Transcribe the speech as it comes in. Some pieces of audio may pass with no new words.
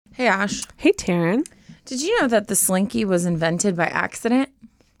Hey, Ash. Hey, Taryn. Did you know that the Slinky was invented by accident?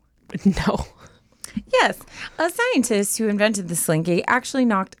 No. Yes. A scientist who invented the Slinky actually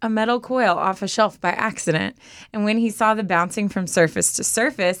knocked a metal coil off a shelf by accident. And when he saw the bouncing from surface to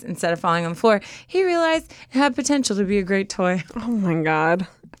surface instead of falling on the floor, he realized it had potential to be a great toy. Oh, my God.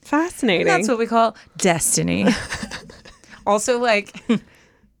 Fascinating. That's what we call destiny. Also, like,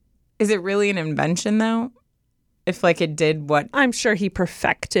 is it really an invention, though? If, like, it did what? I'm sure he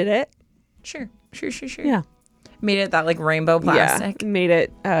perfected it. Sure. Yeah. Made it that, like, rainbow plastic. Yeah. Made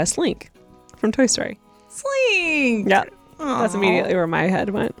it Slink from Toy Story. Slink. Yeah. That's immediately where my head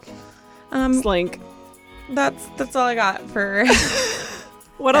went. Slink. That's all I got for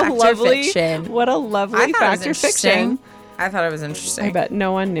What a Fact or lovely fiction. What a lovely fact or fiction. I thought it was interesting. I bet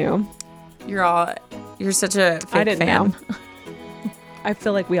no one knew. You're such a fake I didn't fan. know. I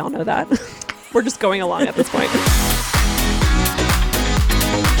feel like we all know that. We're just going along at this point.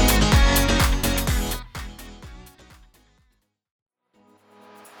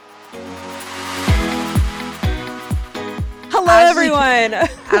 Hello, everyone.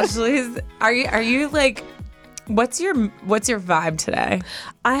 Ashley's. Are you like? What's your vibe today?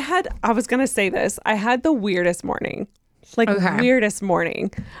 I was gonna say this. I had the weirdest morning. Weirdest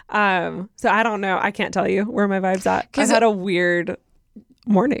morning. So I don't know. I can't tell you where my vibe's at. I had a weird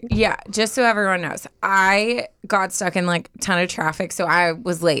morning. Yeah, just so everyone knows, I got stuck in like a ton of traffic, so I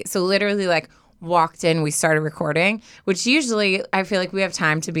was late. So literally like walked in, we started recording, which usually I feel like we have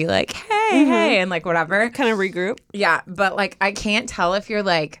time to be like, hey, and like whatever. Kind of regroup. Yeah, but like I can't tell if you're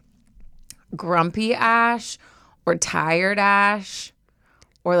like grumpy Ash or tired Ash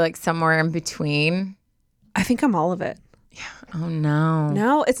or like somewhere in between. I think I'm all of it. Oh no.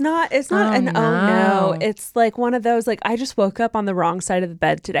 No, it's not oh no. It's like one of those, like, I just woke up on the wrong side of the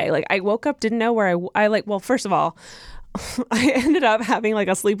bed today. Like, I woke up, didn't know where I like, well, first of all, I ended up having like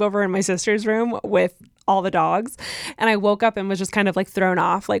a sleepover in my sister's room with all the dogs. And I woke up and was just kind of like thrown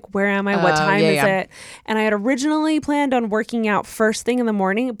off. Like, where am I? What time is it? And I had originally planned on working out first thing in the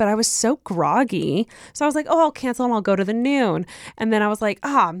morning, but I was so groggy. So I was like, oh, I'll cancel and I'll go to the noon. And then I was like,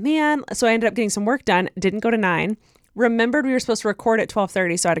 man. So I ended up getting some work done. Didn't go to 9. Remembered we were supposed to record at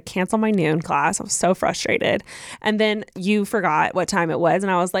 12:30, so I had to cancel my noon class. I was so frustrated. And then you forgot what time it was,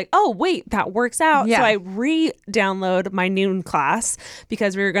 and I was like, oh, wait, that works out. Yeah. So I re-download my noon class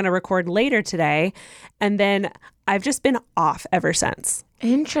because we were going to record later today. And then I've just been off ever since.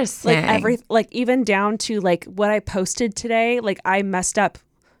 Interesting. Like even down to like what I posted today, like I messed up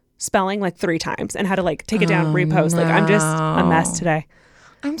spelling like 3 times and had to like take it down, repost. No. Like I'm just a mess today.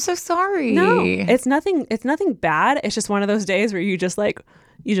 I'm so sorry. No, it's nothing bad. It's just one of those days where you just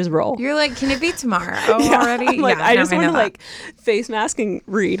roll. You're like, can it be tomorrow already? I'm like, yeah, I just want to that. like face mask and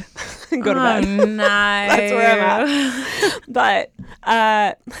read and go to bed. Nice. That's where I'm at. But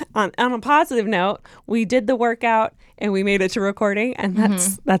on a positive note, we did the workout and we made it to recording, and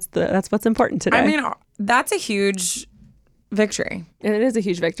that's what's important today. I mean, that's a huge victory. And it is a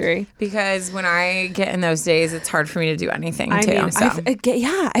huge victory. Because when I get in those days, it's hard for me to do anything too.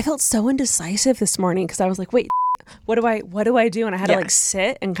 I felt so indecisive this morning because I was like, wait, what do I do? And I had to like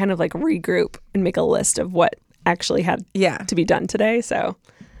sit and kind of like regroup and make a list of what actually had to be done today. So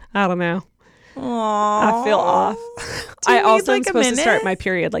I don't know. Aww. I feel off. I also am supposed to start my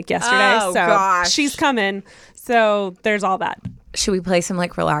period like yesterday. Oh, so gosh. She's coming. So there's all that. Should we play some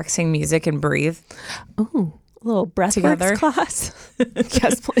like relaxing music and breathe? Ooh. A little breathworks class.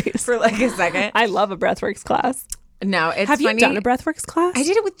 Yes, please. For like a second. I love a breathworks class. No, it's Have funny. you done a breathworks class? I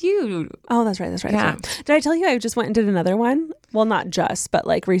did it with you. Oh, that's right. Yeah. Did I tell you I just went and did another one? Well, not just, but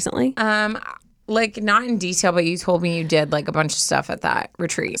like recently. Like not in detail, but you told me you did like a bunch of stuff at that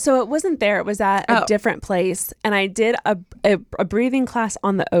retreat. So it wasn't there. It was at a different place. And I did a breathing class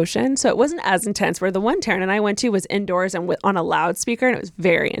on the ocean. So it wasn't as intense, where the one Taryn and I went to was indoors and on a loudspeaker, and it was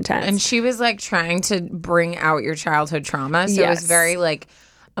very intense. And she was like trying to bring out your childhood trauma. So it was very like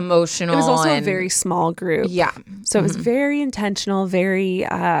emotional. It was also a very small group. Yeah. So it was very intentional, very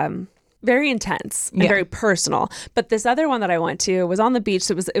intense and very personal. But this other one that I went to was on the beach.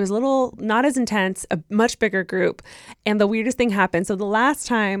 So it was a little not as intense, a much bigger group. And the weirdest thing happened. So the last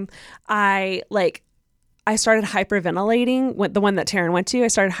time I started hyperventilating, the one that Taryn went to, I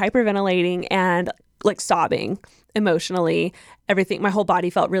started hyperventilating and like sobbing emotionally. Everything, my whole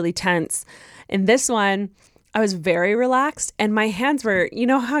body felt really tense. In this one, I was very relaxed, and my hands were, you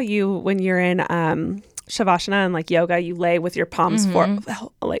know how when you're in Shavasana and like yoga, you lay with your palms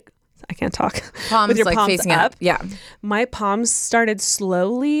I can't talk. Palms with your like palms facing up. Yeah. My palms started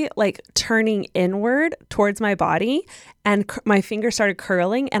slowly like turning inward towards my body, and my fingers started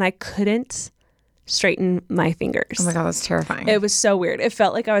curling, and I couldn't straighten my fingers. Oh my God, that's terrifying. It was so weird. It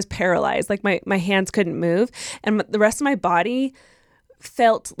felt like I was paralyzed. Like my hands couldn't move. And the rest of my body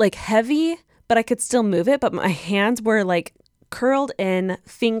felt like heavy, but I could still move it. But my hands were like curled in,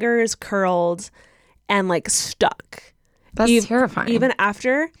 fingers curled, and like stuck. That's terrifying. Even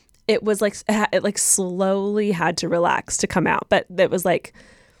after it was like, it like slowly had to relax to come out. But it was like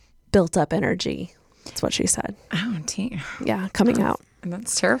built up energy. That's what she said. Oh, dear. Yeah, coming out. And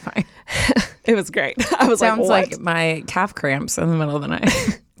that's terrifying. It was great. I was Sounds like, like my calf cramps in the middle of the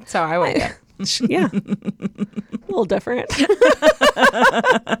night. That's how I woke up. yeah. A little different.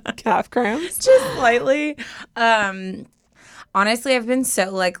 Calf cramps. Just slightly. Honestly, I've been so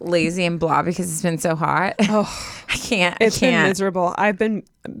like lazy and blah because it's been so hot. Oh, I can't. It's been miserable. I've been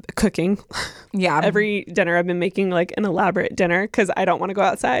cooking. Yeah. Every dinner I've been making like an elaborate dinner because I don't want to go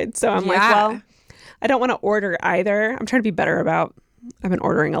outside. So I'm like, well, I don't want to order either. I'm trying to be better about. I've been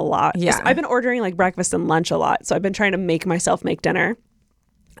ordering a lot. Yeah. I've been ordering like breakfast and lunch a lot. So I've been trying to make myself make dinner.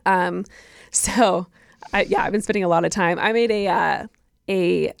 So I've been spending a lot of time. I made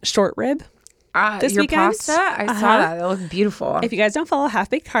a short rib this your weekend. Pasta? I saw that. It looked beautiful. If you guys don't follow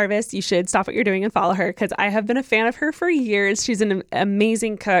Half Baked Harvest, you should stop what you're doing and follow her because I have been a fan of her for years. She's an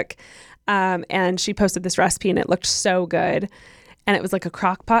amazing cook. And she posted this recipe and it looked so good. And it was like a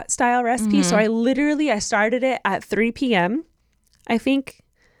crock pot style recipe. So I started it at 3 p.m. I think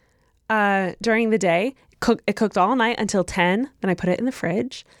during the day. It cooked all night until 10. Then I put it in the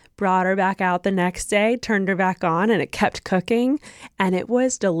fridge, brought her back out the next day, turned her back on, and it kept cooking. And it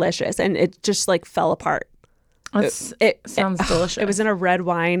was delicious. And it just like fell apart. It sounds delicious. It was in a red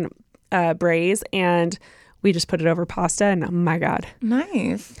wine braise, and we just put it over pasta. And oh my God.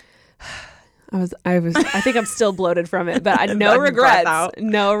 Nice. I think I'm still bloated from it, but no regrets.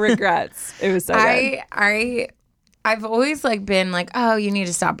 No regrets. It was so good. I've always like been like, oh, you need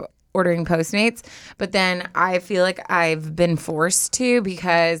to stop ordering Postmates. But then I feel like I've been forced to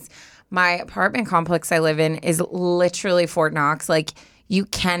because my apartment complex I live in is literally Fort Knox. Like you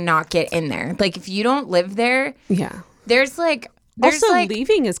cannot get in there. Like if you don't live there, there's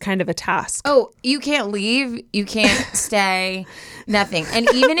leaving is kind of a task. Oh, you can't leave. You can't stay. Nothing. And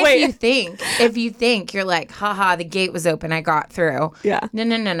even if you think you're like, haha, the gate was open, I got through. Yeah.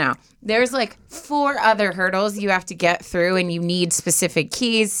 No. There's like 4 other hurdles you have to get through, and you need specific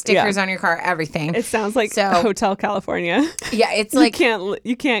keys, stickers on your car, everything. It sounds like Hotel California. Yeah, it's like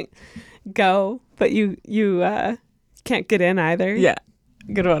you can't go, but you can't get in either. Yeah.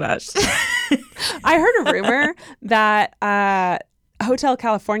 Good one, Ash. I heard a rumor that Hotel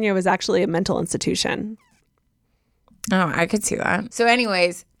California was actually a mental institution. Oh, I could see that. So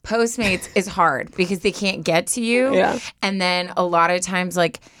anyways, Postmates is hard because they can't get to you. Yeah. And then a lot of times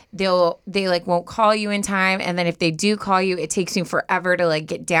like they like won't call you in time. And then if they do call you, it takes you forever to like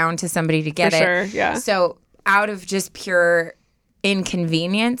get down to somebody to get it. Sure, yeah. So out of just pure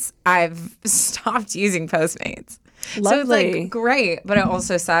inconvenience, I've stopped using Postmates. Lovely. So it's like great, but it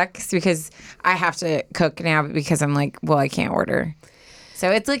also sucks because I have to cook now because I'm like, well, I can't order.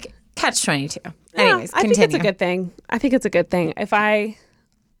 So it's like catch-22. Anyways, I think it's a good thing. If I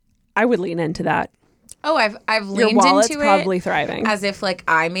would lean into that. Oh, I've leaned Your wallet's into probably it thriving. as if like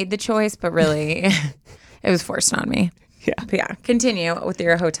I made the choice, but really it was forced on me. Yeah. But yeah, continue with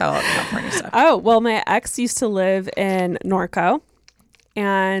your Hotel California stuff. Oh, well, my ex used to live in Norco,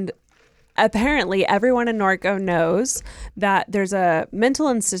 and apparently everyone in Norco knows that there's a mental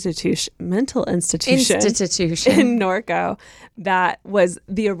institution in Norco that was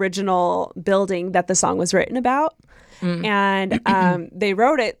the original building that the song was written about. And they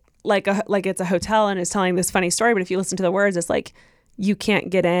wrote it like it's a hotel and is telling this funny story, but if you listen to the words, it's like you can't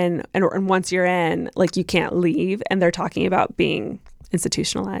get in, and once you're in, like you can't leave, and they're talking about being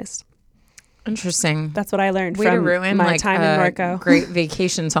institutionalized. Interesting. That's what I learned Way from to ruin my like time in Norco. Great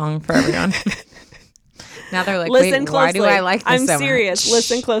vacation song for everyone. Now they're like, listen wait, closely. why do I like this I'm so serious. much?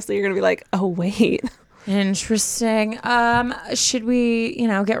 Listen closely. You're gonna be like, oh wait. Interesting. Should we,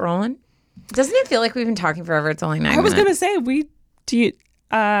 get rolling? Doesn't it feel like we've been talking forever? It's only 9 minutes. I was gonna say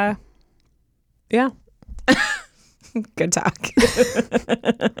yeah. Good talk.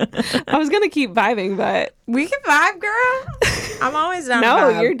 I was gonna keep vibing, but we can vibe, girl. I'm always down. No,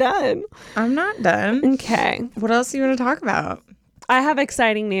 to vibe. you're done. I'm not done. Okay. What else do you want to talk about? I have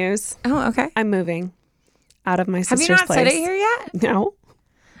exciting news. Oh, okay. I'm moving out of my sister's place. Have you not place. said it here yet? No.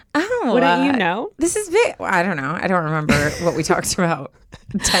 Oh, wouldn't you know? This is big. Well, I don't know. I don't remember what we talked about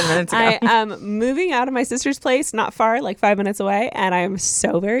 10 minutes ago. I am moving out of my sister's place, not far, like 5 minutes away, and I'm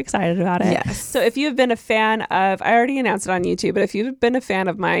so very excited about it. Yes. So if you have been a fan of, I already announced it on YouTube, but if you've been a fan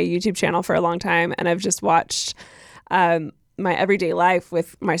of my YouTube channel for a long time and I've just watched my my everyday life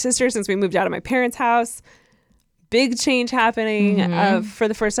with my sister since we moved out of my parents' house. Big change happening. For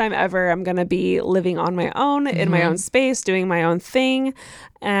the first time ever, I'm going to be living on my own, in my own space, doing my own thing.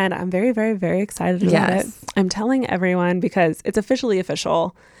 And I'm very, very, very excited about it. I'm telling everyone because it's officially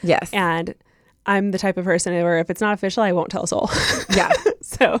official. Yes. And I'm the type of person where if it's not official, I won't tell a soul. Yeah.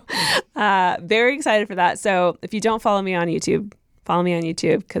 So very excited for that. So if you don't follow me on YouTube, follow me on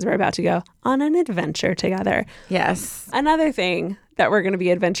YouTube because we're about to go on an adventure together. Yes. Another thing that we're going to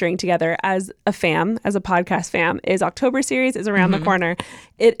be adventuring together as a fam, as a podcast fam, is October series is around the corner.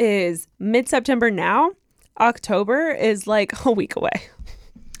 It is mid-September now. October is like a week away.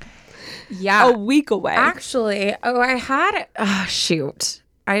 Yeah. A week away. Actually, I had, shoot.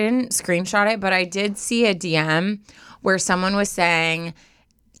 I didn't screenshot it, but I did see a DM where someone was saying,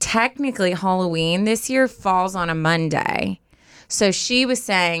 technically Halloween this year falls on a Monday. So she was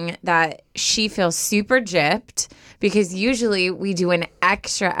saying that she feels super gypped because usually we do an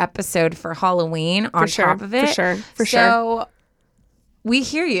extra episode for Halloween on top of it. For sure. So we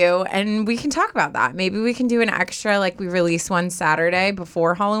hear you and we can talk about that. Maybe we can do an extra, like we release one Saturday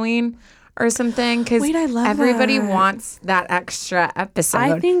before Halloween or something because everybody wants that extra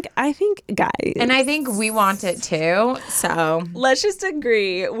episode. I think guys. And I think we want it too. So let's just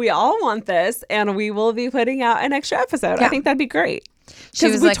agree. We all want this and we will be putting out an extra episode. Yeah. I think that'd be great.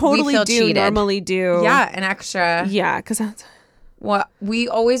 Because we totally normally do. Yeah, an extra. Yeah, because that's. Well, we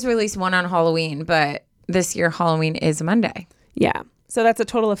always release one on Halloween, but this year Halloween is a Monday. Yeah. So that's a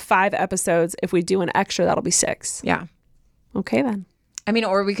total of 5 episodes. If we do an extra, that'll be 6. Yeah. Okay, then. I mean,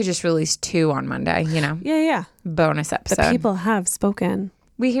 or we could just release 2 on Monday, you know? Yeah. Bonus episode. The people have spoken.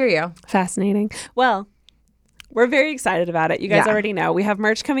 We hear you. Fascinating. Well, we're very excited about it. You guys already know. We have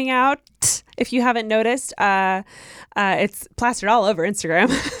merch coming out. If you haven't noticed, it's plastered all over Instagram.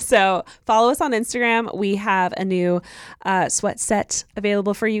 So follow us on Instagram. We have a new sweat set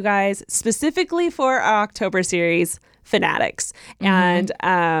available for you guys, specifically for our October series, Fanatics. And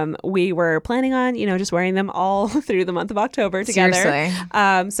we were planning on, just wearing them all through the month of October together.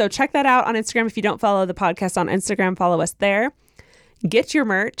 Seriously. So check that out on Instagram. If you don't follow the podcast on Instagram, follow us there. Get your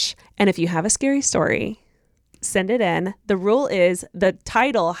merch. And if you have a scary story, send it in. The rule is the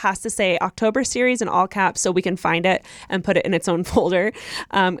title has to say October series in all caps so we can find it and put it in its own folder.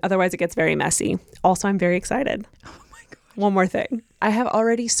 Otherwise, it gets very messy. Also, I'm very excited. Oh my God. One more thing. I have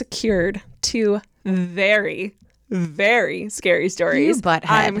already secured 2 very, very scary stories. You butthead.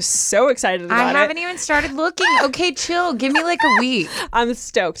 I'm so excited about it. I haven't even started looking. Okay, chill. Give me like a week. I'm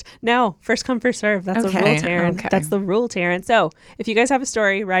stoked. No, first come, first serve. That's the rule, Taryn. Okay. That's the rule, Taryn. So if you guys have a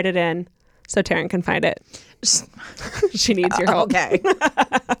story, write it in so Taryn can find it. She needs your help. Okay.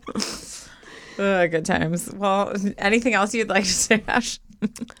 Good times. Well, anything else you'd like to say, Ash?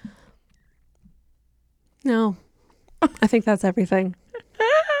 No. I think that's everything.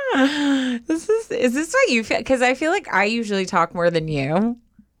 Is this what you feel? Because I feel like I usually talk more than you.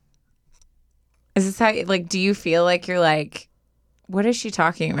 Is this how, do you feel like you're like, what is she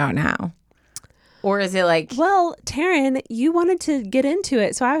talking about now? Or is it like, well, Taryn, you wanted to get into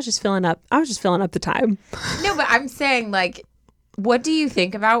it, so I was just filling up the time. No, but I'm saying, what do you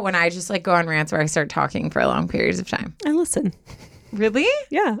think about when I just go on rants where I start talking for long periods of time? I listen. Really?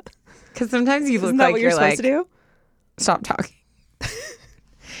 Yeah. Because sometimes you look Isn't that like what you're supposed to do? Stop talking.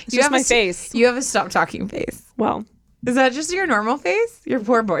 It's just my face. You have a stop talking face. Well, is that just your normal face? Your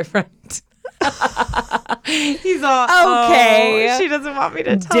poor boyfriend. He's all okay. Oh, she doesn't want me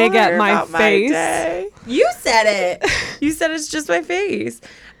to tell dig her at my about face. My day. You said it. You said it's just my face.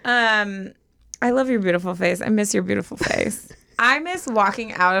 I love your beautiful face. I miss your beautiful face. I miss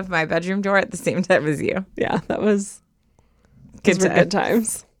walking out of my bedroom door at the same time as you. Yeah, that was good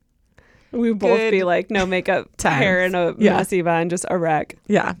times. We would both be like no makeup, hair in a messy bun, just a wreck.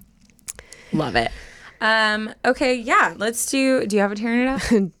 Yeah, love it. Okay, yeah. Let's do you have a Tearing It Up?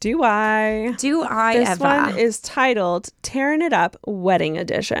 Do I? This one is titled Tearing It Up Wedding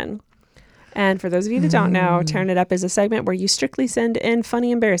Edition. And for those of you that don't know, Tearing It Up is a segment where you strictly send in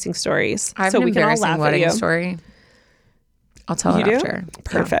funny, embarrassing stories. I have an embarrassing wedding story. I'll tell it after.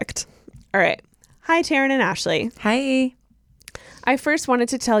 Perfect. All right. Hi, Taryn and Ashley. Hi. I first wanted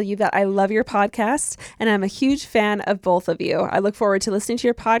to tell you that I love your podcast and I'm a huge fan of both of you. I look forward to listening to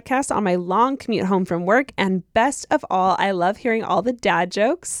your podcast on my long commute home from work. And best of all, I love hearing all the dad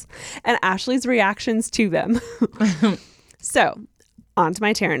jokes and Ashley's reactions to them. So, on to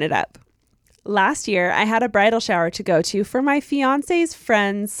my Tearing It Up. Last year, I had a bridal shower to go to for my fiance's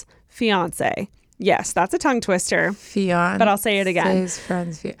friend's fiance. Yes, that's a tongue twister. But I'll say it again.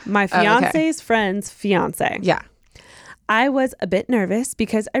 Friend's my fiance's friend's fiance. Yeah. I was a bit nervous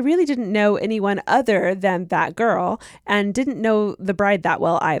because I really didn't know anyone other than that girl and didn't know the bride that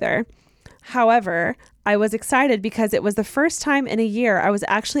well either. However, I was excited because it was the first time in a year I was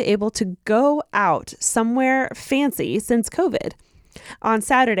actually able to go out somewhere fancy since COVID. On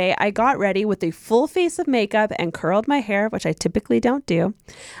Saturday, I got ready with a full face of makeup and curled my hair, which I typically don't do.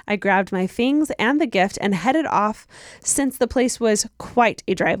 I grabbed my things and the gift and headed off since the place was quite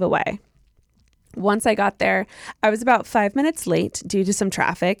a drive away. Once I got there, I was about 5 minutes late due to some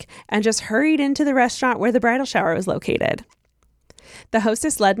traffic and just hurried into the restaurant where the bridal shower was located. The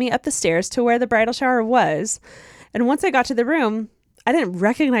hostess led me up the stairs to where the bridal shower was, and once I got to the room, I didn't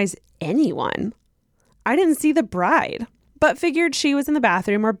recognize anyone. I didn't see the bride, but figured she was in the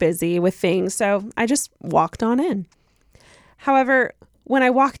bathroom or busy with things, so I just walked on in. However, when I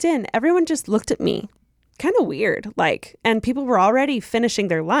walked in, everyone just looked at me. Kind of weird, and people were already finishing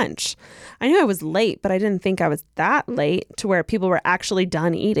their lunch. I knew I was late, but I didn't think I was that late to where people were actually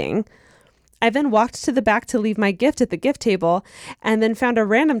done eating. I then walked to the back to leave my gift at the gift table and then found a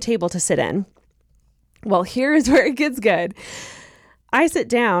random table to sit in. Well, here is where it gets good. I sit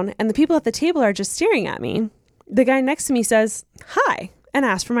down and the people at the table are just staring at me. The guy next to me says, "Hi," and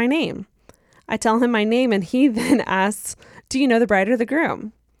asks for my name. I tell him my name and he then asks, "Do you know the bride or the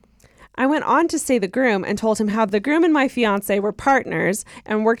groom?" I went on to say the groom and told him how the groom and my fiance were partners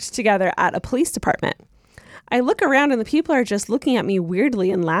and worked together at a police department. I look around and the people are just looking at me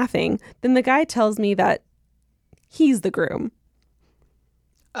weirdly and laughing. Then the guy tells me that he's the groom.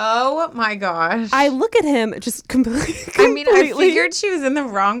 Oh my gosh. I look at him just completely. I mean, I figured she was in the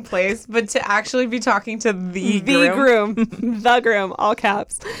wrong place, but to actually be talking to the groom. The groom, all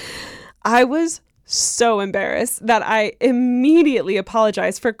caps. I was so embarrassed that I immediately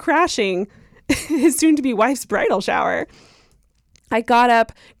apologized for crashing his soon-to-be wife's bridal shower. I got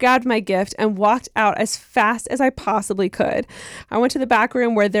up, grabbed my gift, and walked out as fast as I possibly could. I went to the back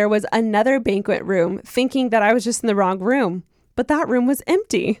room where there was another banquet room, thinking that I was just in the wrong room. But that room was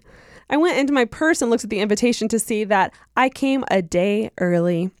empty. I went into my purse and looked at the invitation to see that I came a day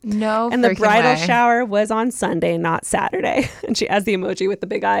early. No, and the bridal way. shower was on Sunday, not Saturday. And she has the emoji with the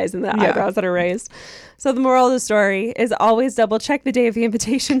big eyes and the eyebrows that are raised. So the moral of the story is always double check the day of the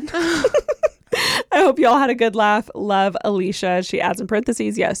invitation. I hope you all had a good laugh. Love, Alicia. She adds in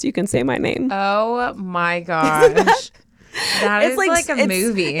parentheses, yes, you can say my name. Oh my gosh. That is like a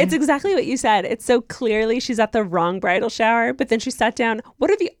movie. It's exactly what you said. It's so clearly she's at the wrong bridal shower, but then she sat down.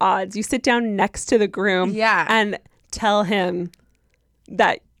 What are the odds? You sit down next to the groom and tell him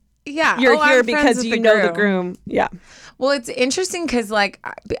that you're here because you know the groom. Yeah. Well, it's interesting because,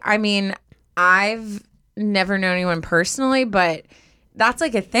 I mean, I've never known anyone personally, but that's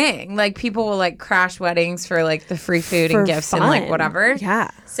like a thing. Like, people will crash weddings for the free food and gifts fun. And whatever. Yeah.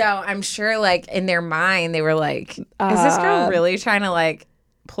 So I'm sure in their mind they were like, is this girl really trying to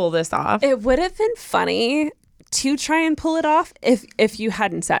pull this off? It would have been funny to try and pull it off if you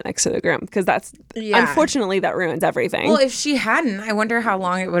hadn't sat next to the groom, because that's unfortunately that ruins everything. Well, if she hadn't, I wonder how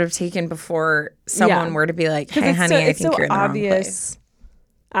long it would have taken before someone were to be like, "Hey, honey, I think you're in the wrong place."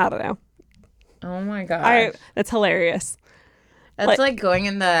 I don't know. Oh my god, that's hilarious. That's like going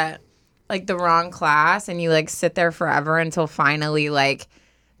in the wrong class and you sit there forever until finally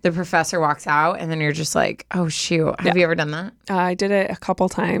the professor walks out and then you're just like, oh shoot. Have you ever done that? I did it a couple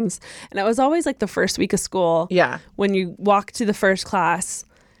times, and it was always the first week of school. Yeah. When you walk to the first class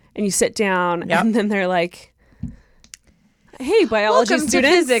and you sit down and then they're like, "Hey, biology Welcome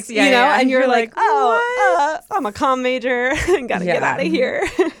students," to physics. and you're like, "Oh, I'm a comm major. Gotta get out of here."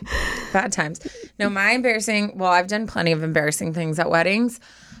 Bad times. No, I've done plenty of embarrassing things at weddings,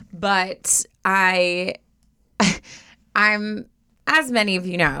 but I'm, as many of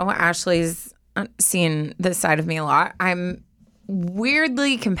you know, Ashley's seen this side of me a lot. I'm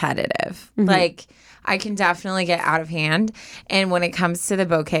weirdly competitive. Mm-hmm. I can definitely get out of hand. And when it comes to the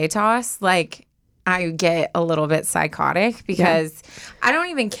bouquet toss, I get a little bit psychotic because I don't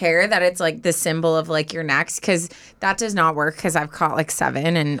even care that it's the symbol of you're next, because that does not work, because I've caught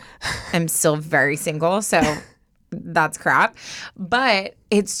 7 and I'm still very single. So that's crap. But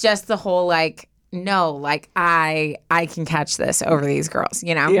it's just the whole no, I can catch this over these girls,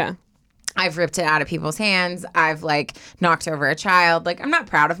 you know? Yeah. I've ripped it out of people's hands. I've knocked over a child. I'm not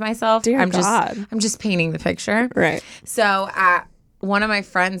proud of myself. Dear I'm God. just painting the picture. Right. So at one of my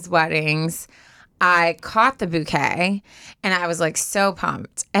friends' weddings, I caught the bouquet and I was so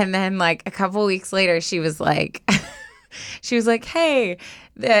pumped. And then a couple weeks later, she was like, hey,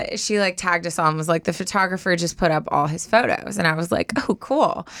 she tagged us on, was the photographer just put up all his photos. And I was like, oh,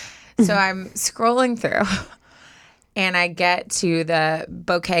 cool. So I'm scrolling through and I get to the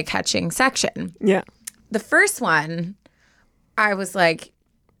bouquet catching section. Yeah. The first one I was like,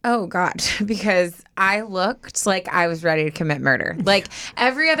 oh God, because I looked like I was ready to commit murder. Like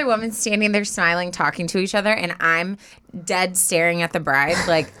every other woman standing there smiling, talking to each other, and I'm dead staring at the bride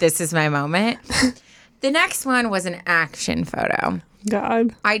like this is my moment. The next one was an action photo.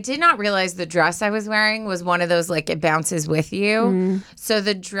 God. I did not realize the dress I was wearing was one of those, like, it bounces with you. So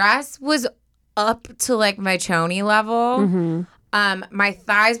the dress was up to, like, my choni level. My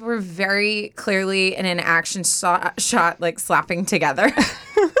thighs were very clearly in an action shot, like, slapping together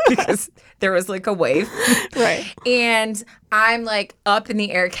because there was, like, a wave. Right. And I'm, like, up in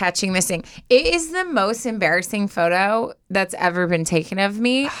the air catching this thing. It is the most embarrassing photo that's ever been taken of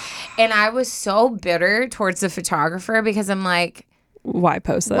me. And I was so bitter towards the photographer because I'm like, why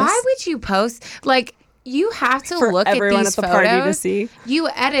post this? why would you post? Like, you have to For look at everyone these at the photos. party to see. You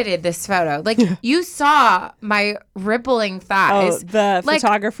edited this photo. Like, you saw my rippling thighs. Oh, the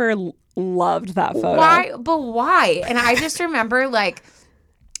photographer loved that photo. Why? But why? And I just remember, like,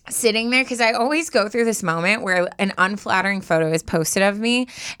 sitting there because I always go through this moment where an unflattering photo is posted of me.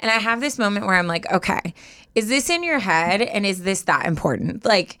 And I have this moment where I'm like, okay, is this in your head and is this that important?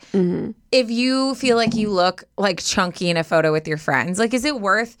 Like, if you feel like you look like chunky in a photo with your friends, like, is it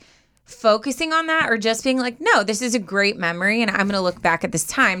worth focusing on that or just being like, no, this is a great memory and I'm going to look back at this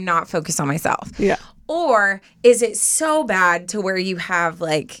time, not focus on myself? Yeah. Or is it so bad to where you have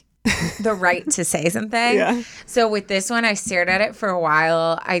like the right to say something? Yeah. So with this one, I stared at it for a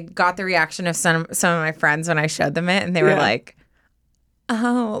while. I got the reaction of some of my friends when I showed them it and they were like,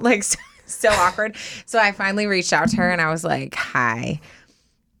 oh, like so awkward. So I finally reached out to her and I was like, hi,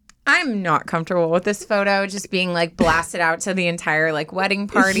 I'm not comfortable with this photo just being like blasted out to the entire like wedding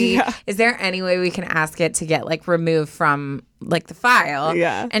party. Yeah. Is there any way we can ask it to get like removed from like the file?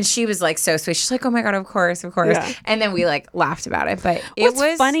 Yeah. And she was like so sweet. She's like, oh my God, of course. Yeah. And then we like laughed about it. But What's it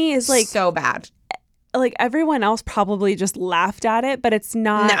was funny is like so bad. Like everyone else probably just laughed at it, but it's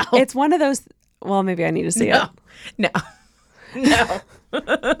not. No. It's one of those. Well, maybe I need to see it. No.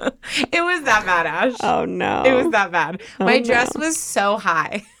 It was that bad, Ash. Oh no. It was that bad. Oh, My dress was so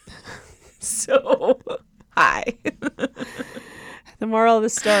high. So high. The moral of the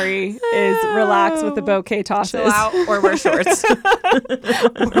story is relax with the bouquet tosses. Chill out or wear shorts.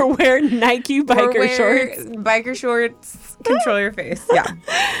 Or wear Nike biker shorts. Biker shorts. Control your face. Yeah.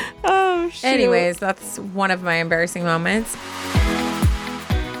 Oh, shoot. Anyways, that's one of my embarrassing moments.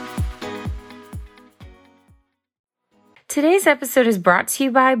 Today's episode is brought to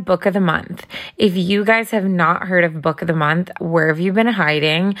you by Book of the Month. If you guys have not heard of Book of the Month, where have you been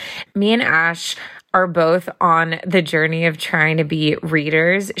hiding? Me and Ash are both on the journey of trying to be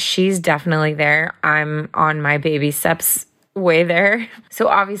readers. She's definitely there. I'm on my baby steps way there. So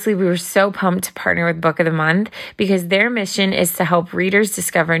obviously we were so pumped to partner with Book of the Month because their mission is to help readers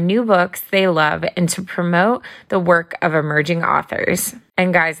discover new books they love and to promote the work of emerging authors.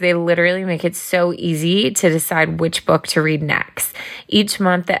 And guys, they literally make it so easy to decide which book to read next. Each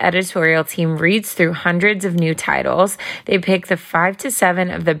month, the editorial team reads through hundreds of new titles. They pick the 5 to 7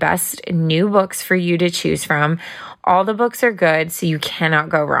 of the best new books for you to choose from. All the books are good, so you cannot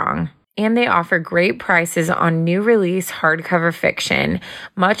go wrong. And they offer great prices on new release hardcover fiction,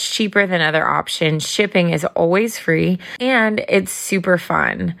 much cheaper than other options. Shipping is always free, and it's super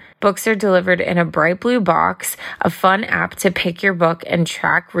fun. Books are delivered in a bright blue box. A fun app to pick your book and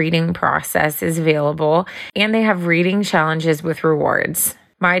track reading process is available, and they have reading challenges with rewards.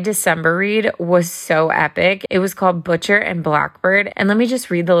 My December read was so epic. It was called Butcher and Blackbird. And let me just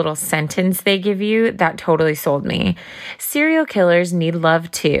read the little sentence they give you that totally sold me. Serial killers need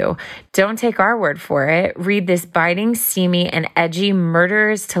love too. Don't take our word for it. Read this biting, steamy, and edgy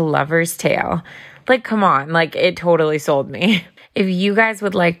murderers to lovers tale. Like, come on. Like, it totally sold me. If you guys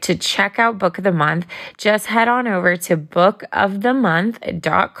would like to check out Book of the Month, just head on over to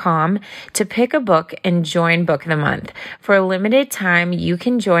bookofthemonth.com to pick a book and join Book of the Month. For a limited time, you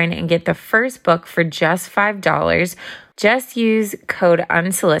can join and get the first book for just $5. Just use code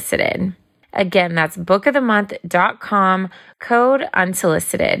UNSOLICITED. Again, that's bookofthemonth.com, code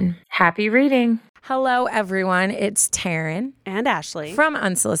UNSOLICITED. Happy reading. Hello, everyone. It's Taryn and Ashley from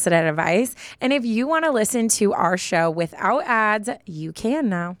Unsolicited Advice. And if you want to listen to our show without ads, you can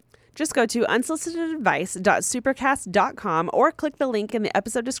now. Just go to unsolicitedadvice.supercast.com or click the link in the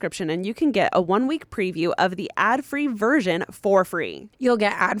episode description and you can get a 1-week preview of the ad-free version for free. You'll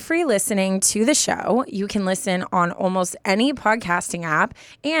get ad-free listening to the show. You can listen on almost any podcasting app,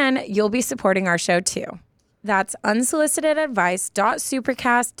 and you'll be supporting our show too. That's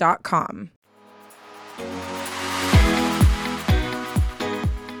unsolicitedadvice.supercast.com.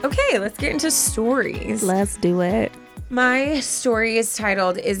 Okay, let's get into stories. Let's do it. My story is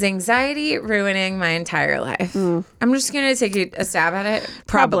titled, Is Anxiety Ruining My Entire Life? I'm just going to take a stab at it.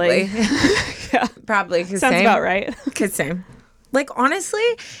 Probably. Yeah. Probably. Sounds about right. Cause same. Like, honestly,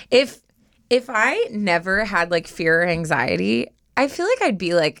 if I never had like fear or anxiety, I feel like I'd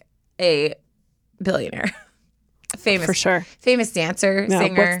be like a billionaire. Famous. For sure. Famous dancer,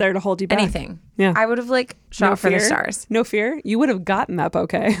 singer. What's there to hold you back? Anything. Yeah. I would have like shot for the stars. No fear? You would have gotten that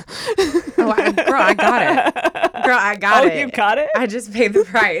bouquet. Girl, I got it. Girl, I got it. Oh, you got it? I just paid the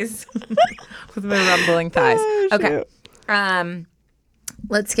price with my rumbling thighs. Oh, okay.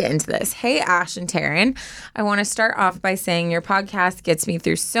 Let's get into this. Hey, Ash and Taryn. I want to start off by saying your podcast gets me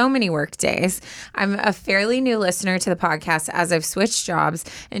through so many work days. I'm a fairly new listener to the podcast as I've switched jobs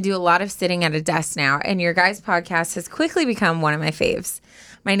and do a lot of sitting at a desk now, and your guys' podcast has quickly become one of my faves.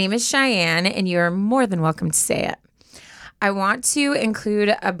 My name is Cheyenne, and you are more than welcome to say it. I want to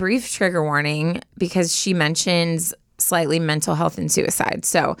include a brief trigger warning because she mentions slightly mental health and suicide.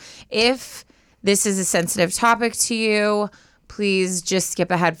 So if this is a sensitive topic to you, please just skip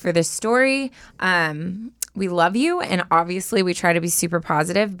ahead for this story. We love you, and obviously we try to be super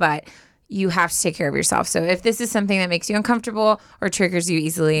positive, but you have to take care of yourself. So if this is something that makes you uncomfortable or triggers you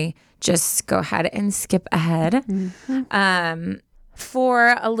easily, just go ahead and skip ahead. Mm-hmm.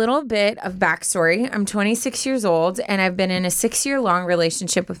 For a little bit of backstory, I'm 26 years old, and I've been in a 6-year-long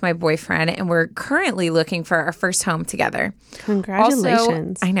relationship with my boyfriend, and we're currently looking for our first home together.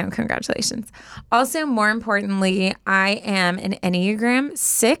 Congratulations. Also, I know, congratulations. Also, more importantly, I am an Enneagram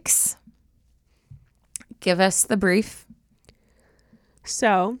 6. Give us the brief.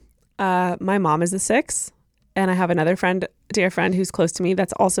 So, my mom is a 6, and I have another dear friend who's close to me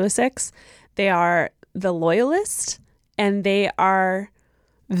that's also a 6. They are the loyalist. And they are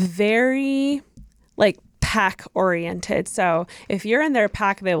very like pack oriented. So if you're in their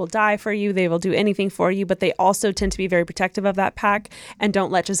pack, they will die for you. They will do anything for you, but they also tend to be very protective of that pack and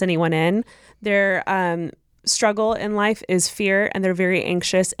don't let just anyone in. Their struggle in life is fear, and they're very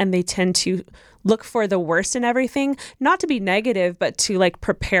anxious, and they tend to look for the worst in everything, not to be negative, but to like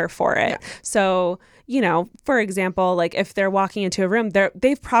prepare for it. Yeah. So, you know, for example, like if they're walking into a room,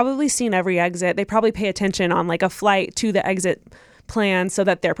 they've probably seen every exit. They probably pay attention on like a flight to the exit plan so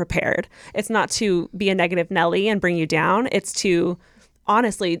that they're prepared. It's not to be a negative Nelly and bring you down. It's to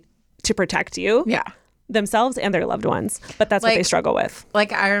honestly to protect you. Yeah. Themselves and their loved ones, but that's what they struggle with.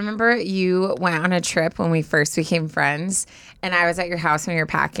 Like, I remember you went on a trip when we first became friends, and I was at your house when you were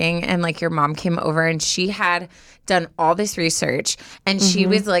packing, and like your mom came over, and she had done all this research, and she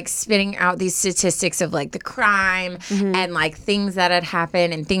was like spitting out these statistics of like the crime and like things that had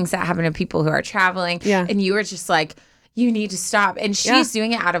happened and things that happen to people who are traveling. Yeah. And you were just like, you need to stop. And she's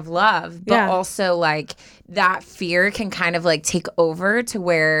doing it out of love, but also like that fear can kind of like take over to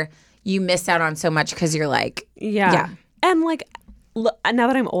where you miss out on so much because you're like, yeah. And like, now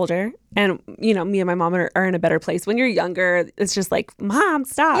that I'm older and, you know, me and my mom are in a better place. When you're younger, it's just like, Mom,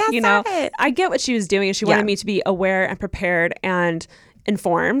 stop. Yeah, you stop know, it. I get what she was doing. She wanted me to be aware and prepared and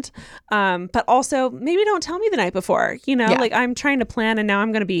informed. But also maybe don't tell me the night before, you know, like I'm trying to plan and now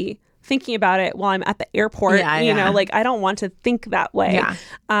I'm going to be thinking about it while I'm at the airport. You know, like I don't want to think that way.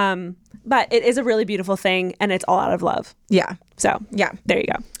 But it is a really beautiful thing, and it's all out of love. Yeah. So there you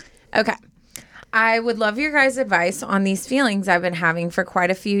go. Okay. I would love your guys' advice on these feelings I've been having for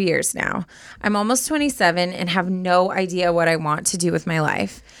quite a few years now. I'm almost 27 and have no idea what I want to do with my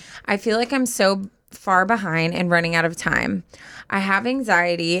life. I feel like I'm so far behind and running out of time. I have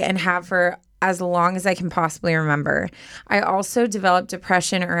anxiety and have for as long as I can possibly remember. I also developed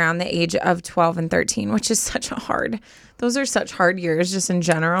depression around the age of 12 and 13, which is those are such hard years just in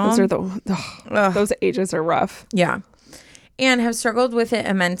general. Those ages are rough. Yeah. And have struggled with it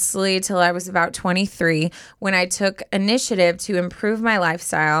immensely till I was about 23 when I took initiative to improve my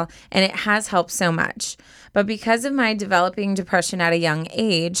lifestyle, and it has helped so much. But because of my developing depression at a young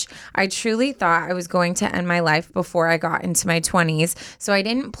age, I truly thought I was going to end my life before I got into my 20s, so I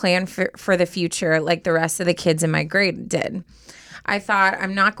didn't plan for the future like the rest of the kids in my grade did. I thought,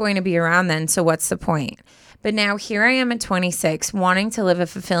 I'm not going to be around then, so what's the point? But now here I am at 26, wanting to live a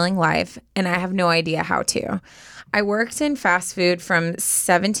fulfilling life, and I have no idea how to. I worked in fast food from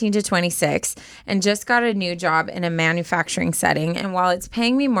 17 to 26 and just got a new job in a manufacturing setting. And while it's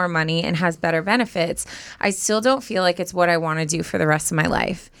paying me more money and has better benefits, I still don't feel like it's what I want to do for the rest of my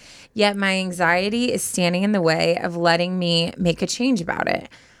life. Yet my anxiety is standing in the way of letting me make a change about it.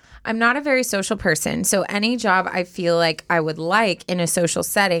 I'm not a very social person, so any job I feel like I would like in a social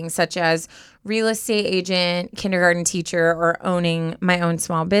setting, such as real estate agent, kindergarten teacher, or owning my own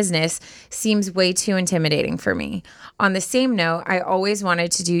small business, seems way too intimidating for me. On the same note, I always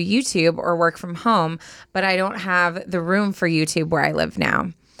wanted to do YouTube or work from home, but I don't have the room for YouTube where I live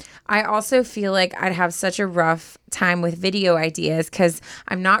now. I also feel like I'd have such a rough time with video ideas because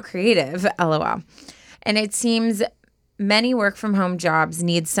I'm not creative, LOL. And it seems many work from home jobs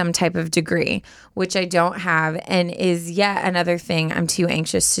need some type of degree, which I don't have, and is yet another thing I'm too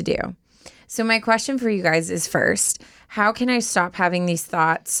anxious to do. So my question for you guys is, first, how can I stop having these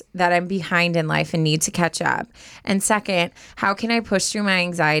thoughts that I'm behind in life and need to catch up? And second, how can I push through my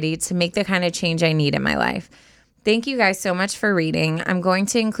anxiety to make the kind of change I need in my life? Thank you guys so much for reading. I'm going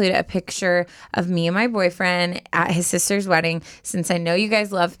to include a picture of me and my boyfriend at his sister's wedding, since I know you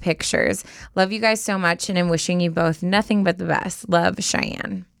guys love pictures. Love you guys so much, and I'm wishing you both nothing but the best. Love,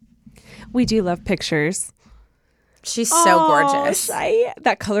 Cheyenne. We do love pictures. She's so gorgeous.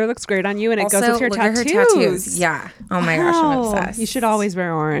 That color looks great on you, and also, it goes with your look tattoos. At her tattoos. Yeah. Oh my gosh, I'm obsessed. You should always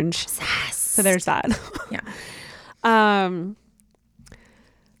wear orange. Obsessed. So there's that. Yeah.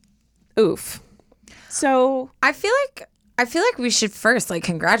 Oof. So I feel like we should first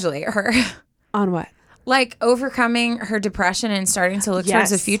congratulate her on what? Overcoming her depression and starting to look towards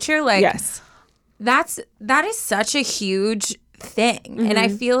the future. Yes. That is such a huge thing. Mm-hmm. And I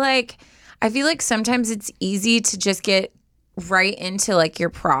feel like sometimes it's easy to just get right into your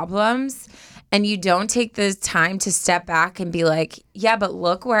problems, and you don't take the time to step back and be like, yeah, but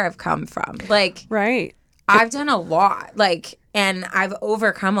look where I've come from. Right. I've done a lot. And I've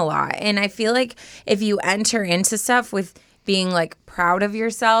overcome a lot. And I feel like if you enter into stuff with being proud of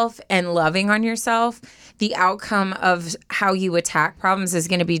yourself and loving on yourself, the outcome of how you attack problems is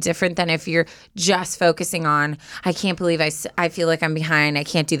going to be different than if you're just focusing on, I can't believe I feel like I'm behind. I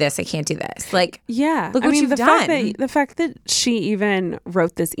can't do this. I can't do this. Yeah. Look what you've done. The fact that she even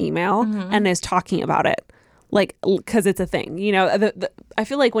wrote this email and is talking about it. Because it's a thing, I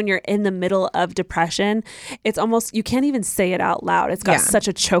feel like when you're in the middle of depression, it's almost, you can't even say it out loud. It's got such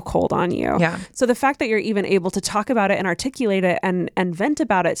a chokehold on you. Yeah. So the fact that you're even able to talk about it and articulate it and vent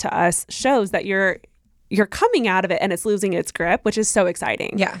about it to us shows that you're coming out of it and it's losing its grip, which is so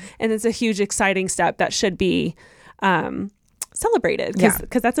exciting. Yeah. And it's a huge, exciting step that should be celebrated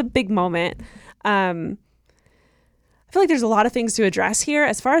because that's a big moment. I feel like there's a lot of things to address here.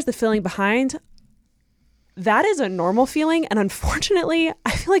 As far as the feeling behind, that is a normal feeling, and unfortunately,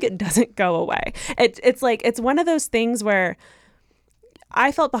 I feel like it doesn't go away. It's one of those things where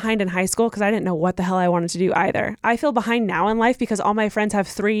I felt behind in high school because I didn't know what the hell I wanted to do either. I feel behind now in life because all my friends have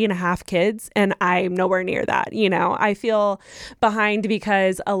 3.5 kids, and I'm nowhere near that. I feel behind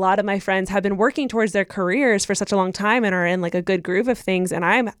because a lot of my friends have been working towards their careers for such a long time and are in a good groove of things, and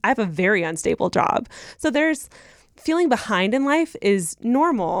I have a very unstable job. So there's feeling behind in life is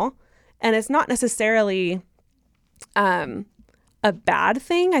normal. And it's not necessarily a bad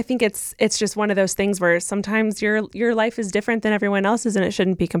thing. I think it's just one of those things where sometimes your life is different than everyone else's, and it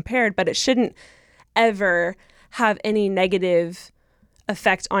shouldn't be compared, but it shouldn't ever have any negative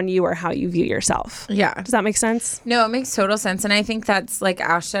effect on you or how you view yourself. Yeah. Does that make sense? No, it makes total sense. And I think that's, like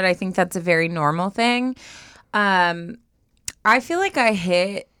Ash said, I think that's a very normal thing. I feel like I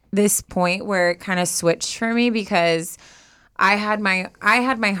hit this point where it kind of switched for me because I had my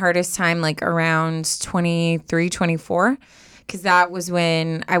hardest time around 23, 24, because that was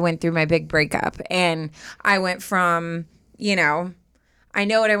when I went through my big breakup. And I went from, I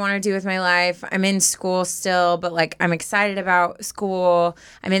know what I want to do with my life. I'm in school still, but I'm excited about school.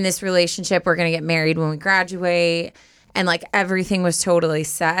 I'm in this relationship. We're going to get married when we graduate. And everything was totally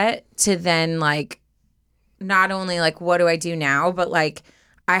set to then not only what do I do now, but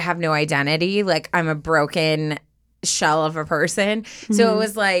I have no identity. I'm a broken shell of a person. Mm-hmm. So it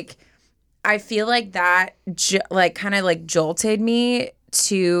was I feel like that kind of jolted me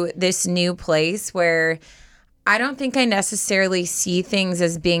to this new place where I don't think I necessarily see things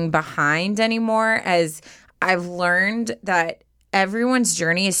as being behind anymore, as I've learned that everyone's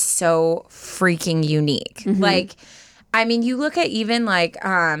journey is so freaking unique. Mm-hmm. You look at even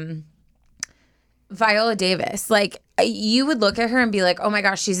Viola Davis, you would look at her and be like, oh my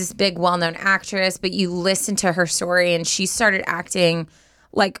gosh, she's this big, well-known actress. But you listen to her story and she started acting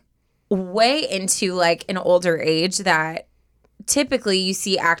way into an older age that typically you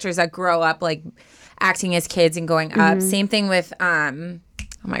see actors that grow up acting as kids and going up. Mm-hmm. Same thing with, oh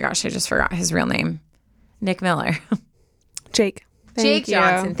my gosh, I just forgot his real name. Nick Miller. Jake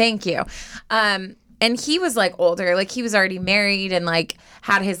Johnson. Thank you. And he was like older, like he was already married and like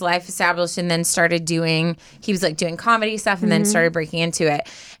had his life established, and then started doing, he was like doing comedy stuff and then started breaking into it.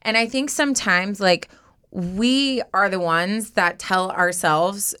 And I think sometimes like we are the ones that tell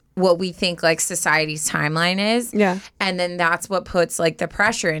ourselves what we think like society's timeline is. Yeah. And then that's what puts like the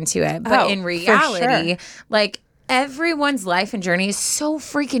pressure into it. But in reality, like everyone's life and journey is so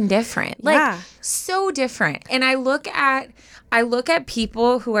freaking different. Like so different. And I look at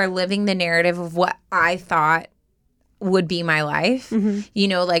people who are living the narrative of what I thought would be my life. You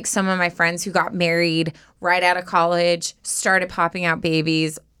know, like some of my friends who got married right out of college, started popping out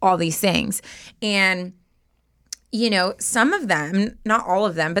babies, all these things. And, you know, some of them, not all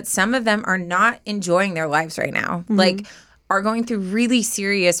of them, but some of them are not enjoying their lives right now. Like are going through really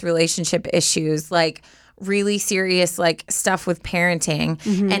serious relationship issues, like really serious like stuff with parenting,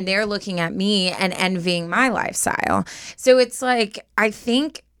 and they're looking at me and envying my lifestyle. So it's like I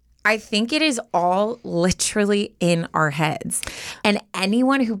think it is all literally in our heads. And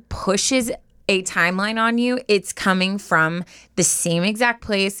anyone who pushes a timeline on you, it's coming from the same exact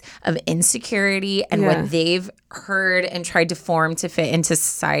place of insecurity and what they've heard and tried to form to fit into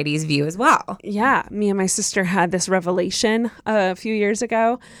society's view as well. Yeah. Me and my sister had this revelation a few years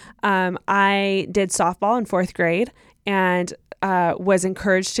ago. I did softball in 4th grade and was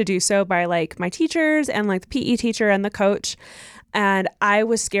encouraged to do so by like my teachers and like the PE teacher and the coach. And I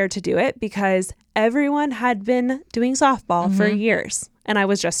was scared to do it because everyone had been doing softball for years. And I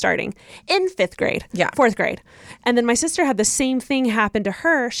was just starting in 5th grade, 4th grade. And then my sister had the same thing happen to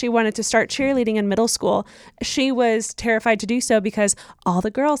her. She wanted to start cheerleading in middle school. She was terrified to do so because all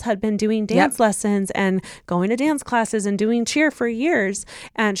the girls had been doing dance lessons and going to dance classes and doing cheer for years.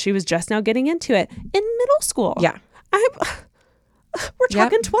 And she was just now getting into it in middle school. Yeah. We're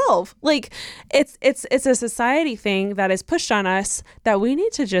talking 12. Like it's a society thing that is pushed on us that we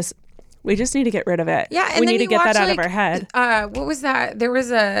just need to get rid of it. Yeah, and we then need to you get watch, that out like, of our head. What was that? There was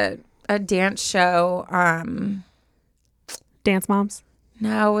a dance show. Dance Moms?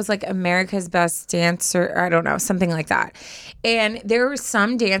 No, it was like America's Best Dancer. I don't know, something like that. And there were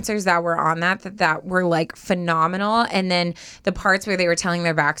some dancers that were on that were like phenomenal. And then the parts where they were telling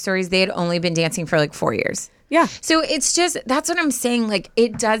their backstories, they had only been dancing for like 4 years. Yeah. So it's just, that's what I'm saying. Like,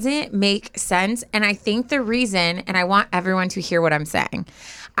 it doesn't make sense. And I think the reason, and I want everyone to hear what I'm saying,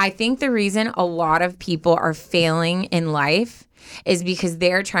 I think the reason a lot of people are failing in life is because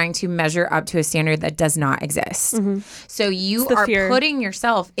they're trying to measure up to a standard that does not exist. So you are putting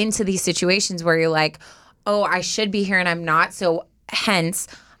yourself into these situations where you're like, oh, I should be here and I'm not. So hence,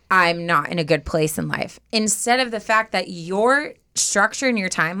 I'm not in a good place in life. Instead of the fact that your structure and your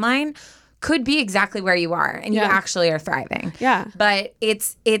timeline could be exactly where you are and you actually are thriving. Yeah. But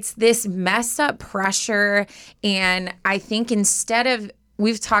it's this messed up pressure. And I think instead of,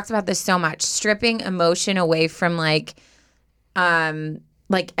 we've talked about this so much, stripping emotion away from like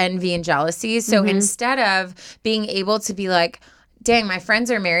envy and jealousy. So instead of being able to be like, dang, my friends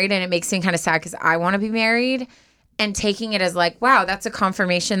are married and it makes me kind of sad because I want to be married, and taking it as like, wow, that's a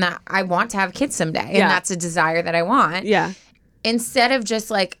confirmation that I want to have kids someday. And that's a desire that I want. Yeah. Instead of just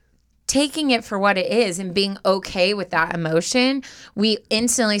like taking it for what it is and being okay with that emotion, we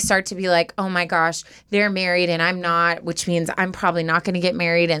instantly start to be like, oh my gosh, they're married and I'm not, which means I'm probably not going to get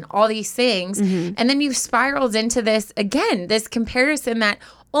married and all these things. And then you've spiraled into this, again, this comparison that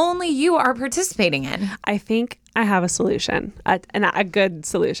only you are participating in. I think I have a solution, a good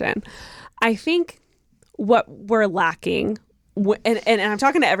solution. I think what we're lacking, and I'm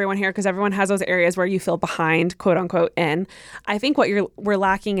talking to everyone here because everyone has those areas where you feel behind, quote unquote, in. I think what we're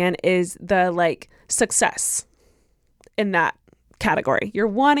lacking in is the like success in that category. You're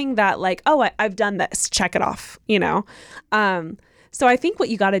wanting that like, oh, I've done this, check it off, you know? So I think what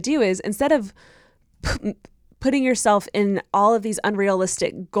you got to do is instead of putting yourself in all of these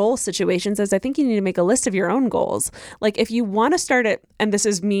unrealistic goal situations, is I think you need to make a list of your own goals. Like if you want to start it, and this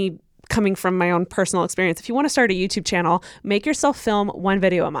is me coming from my own personal experience, if you want to start a YouTube channel, make yourself film 1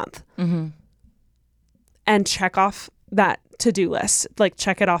 video a month and check off that to-do list, like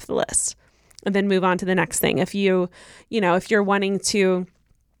check it off the list and then move on to the next thing. If if you're wanting to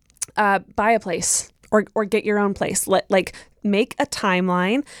buy a place or get your own place, make a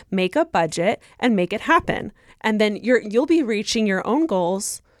timeline, make a budget and make it happen. And then you'll be reaching your own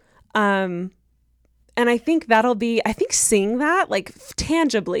goals. And I think seeing that like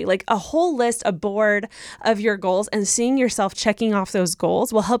tangibly, like a whole list, a board of your goals and seeing yourself checking off those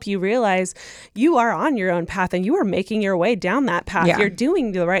goals will help you realize you are on your own path and you are making your way down that path. Yeah. You're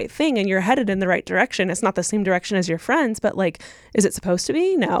doing the right thing and you're headed in the right direction. It's not the same direction as your friends, but like, is it supposed to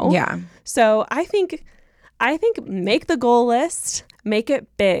be? No. Yeah. So I think make the goal list make it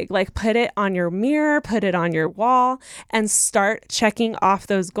big. Like put it on your mirror, put it on your wall, and start checking off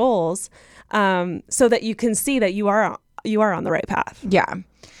those goals so that you can see that you are on the right path. Yeah.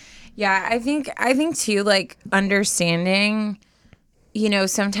 Yeah, I think too, like understanding, you know,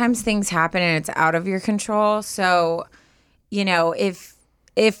 sometimes things happen and it's out of your control. So, you know, if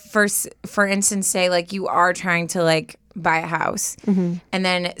for instance, say like you are trying to like buy a house and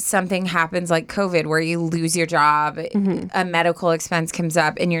then something happens like COVID where you lose your job, a medical expense comes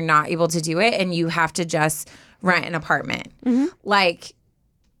up and you're not able to do it and you have to just rent an apartment. Like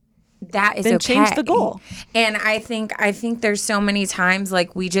that is then okay. Change the goal. And I think there's so many times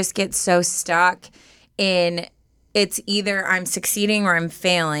like we just get so stuck in it's either I'm succeeding or I'm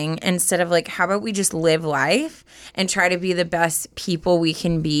failing instead of like, how about we just live life and try to be the best people we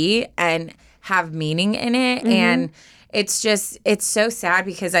can be and have meaning in it. And it's so sad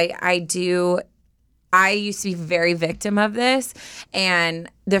because I used to be very victim of this, and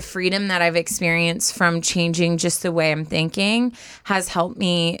the freedom that I've experienced from changing just the way I'm thinking has helped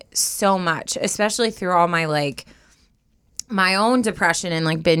me so much, especially through all my like my own depression and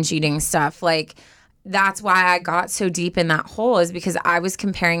like binge eating stuff. Like that's why I got so deep in that hole, is because I was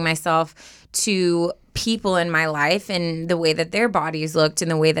comparing myself to people in my life and the way that their bodies looked and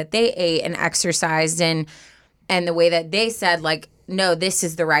the way that they ate and exercised and the way that they said like, no, this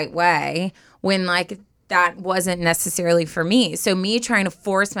is the right way, when like that wasn't necessarily for me. So me trying to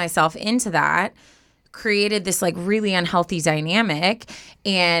force myself into that created this like really unhealthy dynamic.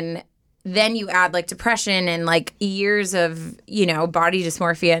 And then you add like depression and like years of, you know, body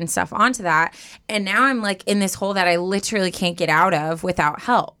dysmorphia and stuff onto that. And now I'm like in this hole that I literally can't get out of without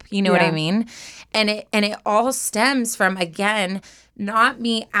help. You know what I mean? And it all stems from, again, not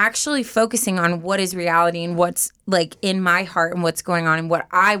me actually focusing on what is reality and what's like in my heart and what's going on and what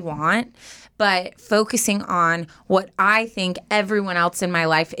I want, but focusing on what I think everyone else in my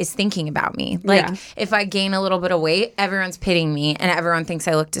life is thinking about me. Like if I gain a little bit of weight, everyone's pitying me and everyone thinks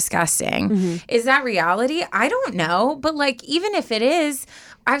I look disgusting. Is that reality? I don't know. But like, even if it is,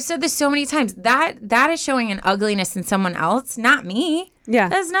 I've said this so many times, that is showing an ugliness in someone else, not me. Yeah.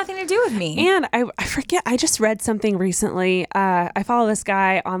 That has nothing to do with me. And I forget, I just read something recently. I follow this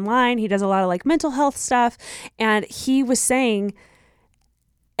guy online. He does a lot of like mental health stuff. And he was saying,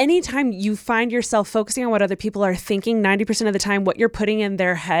 anytime you find yourself focusing on what other people are thinking, 90% of the time, what you're putting in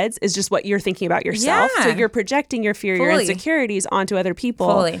their heads is just what you're thinking about yourself. So you're projecting your fear, your insecurities onto other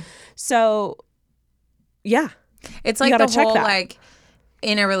people. So, yeah. It's like the whole, like,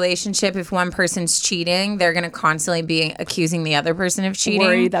 in a relationship, if one person's cheating, they're going to constantly be accusing the other person of cheating.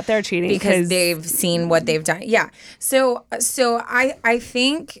 Worry that they're cheating. Because they've seen what they've done. Yeah. So I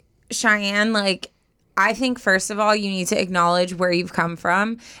think, Cheyenne, like, I think, first of all, you need to acknowledge where you've come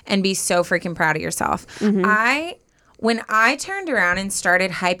from and be so freaking proud of yourself. When I turned around and started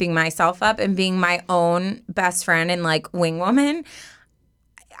hyping myself up and being my own best friend and like wing woman,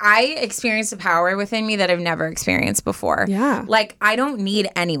 I experienced a power within me that I've never experienced before. Yeah. Like, I don't need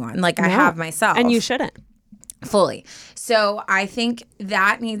anyone. Like, I have myself. And you shouldn't. Fully. So I think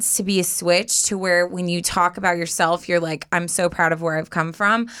that needs to be a switch to where when you talk about yourself, you're like, I'm so proud of where I've come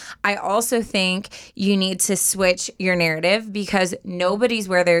from. I also think you need to switch your narrative because nobody's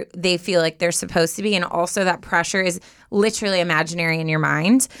where they feel like they're supposed to be. And also that pressure is literally imaginary in your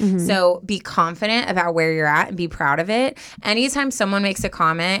mind. So be confident about where you're at and be proud of it. Anytime someone makes a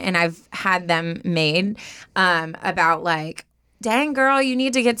comment, and I've had them made about like, dang, girl, you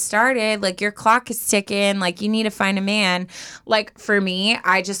need to get started. Like, your clock is ticking. Like, you need to find a man. Like, for me,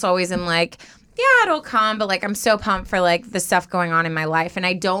 I just always am like, yeah, it'll come. But, like, I'm so pumped for, like, the stuff going on in my life. And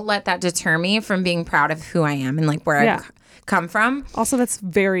I don't let that deter me from being proud of who I am and, like, where I've come from. Also, that's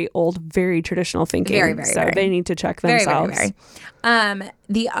very old, very traditional thinking. Very, very, so they need to check themselves. Very, very, very.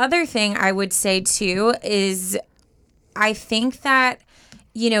 The other thing I would say, too, is I think that,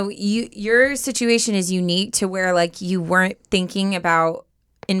 you know, your situation is unique to where like you weren't thinking about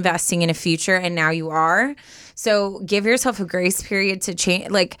investing in a future and now you are. So give yourself a grace period to change.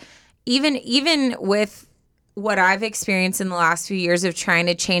 Like even with what I've experienced in the last few years of trying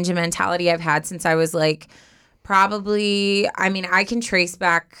to change a mentality I've had since I was like probably, I mean, I can trace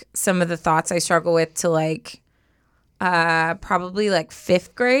back some of the thoughts I struggle with to like probably like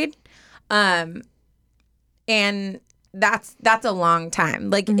 5th grade. And that's a long time.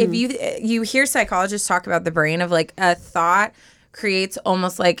 Like if you hear psychologists talk about the brain of like a thought creates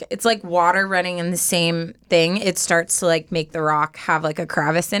almost like it's like water running in the same thing. It starts to like make the rock have like a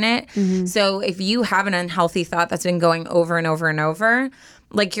crevice in it. So if you have an unhealthy thought that's been going over and over and over,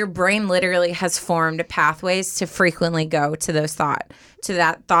 Like your brain literally has formed pathways to frequently go to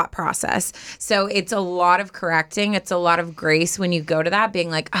that thought process. So it's a lot of correcting. It's a lot of grace when you go to that, being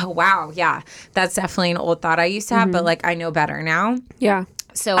like, oh, wow, yeah, that's definitely an old thought I used to have, but like I know better now. Yeah.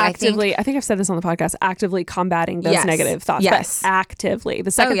 So I think I've said this on the podcast, actively combating those negative thoughts. Yes. But actively. The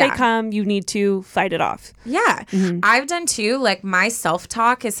second they come, you need to fight it off. Yeah. I've done too. Like my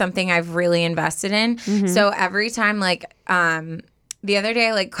self-talk is something I've really invested in. So every time like the other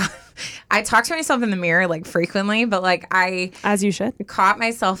day, like I talk to myself in the mirror like frequently, but like I, as you should, caught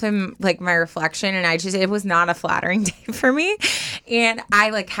myself in like my reflection, and it was not a flattering day for me. And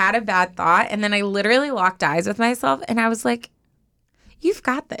I like had a bad thought, and then I literally locked eyes with myself, and I was like, you've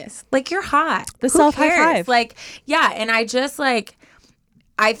got this. Like, you're hot. The self high five. Like, yeah. And I just like,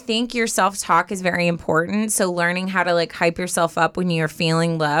 I think your self-talk is very important. So learning how to like hype yourself up when you're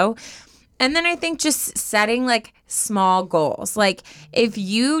feeling low. And then I think just setting like small goals. Like if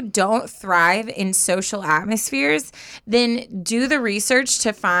you don't thrive in social atmospheres, then do the research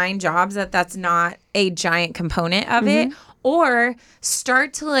to find jobs that's not a giant component of it. Or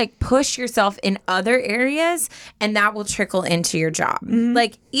start to like push yourself in other areas, and that will trickle into your job.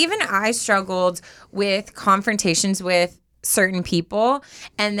 Like even I struggled with confrontations with certain people,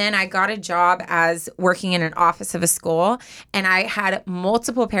 and then I got a job as working in an office of a school, and I had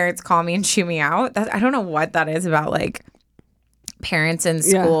multiple parents call me and chew me out. I don't know what that is about like parents and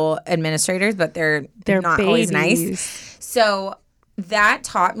school administrators, but they're not babies. Always nice. So that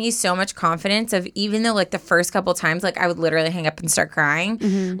taught me so much confidence of, even though like the first couple times, like I would literally hang up and start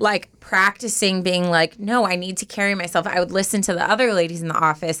crying, like practicing being like, no, I need to carry myself. I would listen to the other ladies in the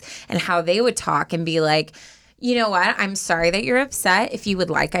office and how they would talk and be like, you know what? I'm sorry that you're upset. If you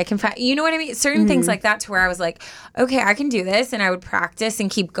would like, I can you know what I mean? Certain things like that, to where I was like, okay, I can do this. And I would practice and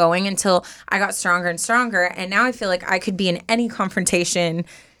keep going until I got stronger and stronger. And now I feel like I could be in any confrontation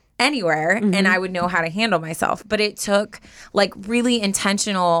anywhere and I would know how to handle myself. But it took like really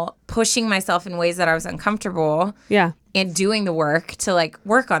intentional pushing myself in ways that I was uncomfortable. Yeah. And doing the work to like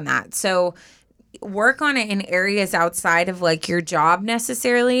work on that. So work on it in areas outside of like your job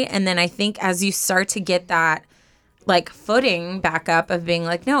necessarily. And then I think as you start to get that like footing back up of being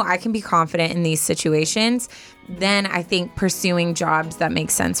like, no, I can be confident in these situations, then I think pursuing jobs that make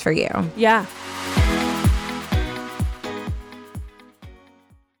sense for you. Yeah.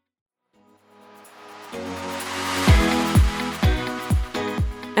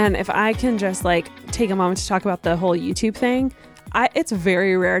 And if I can just like take a moment to talk about the whole YouTube thing, it's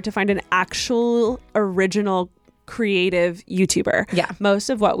very rare to find an actual original creative YouTuber. Yeah. Most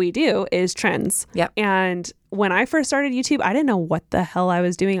of what we do is trends. Yep. And when I first started YouTube, I didn't know what the hell I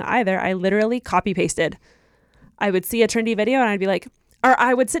was doing either. I literally copy pasted. I would see a trendy video and I'd be like, or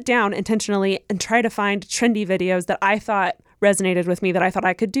I would sit down intentionally and try to find trendy videos that I thought resonated with me, that I thought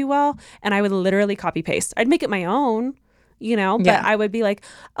I could do well. And I would literally copy paste. I'd make it my own, you know, but I would be like,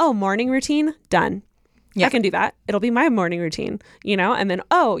 oh, morning routine, done. Yeah. I can do that. It'll be my morning routine, you know? And then,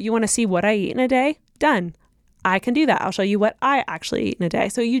 oh, you want to see what I eat in a day? Done. I can do that. I'll show you what I actually eat in a day.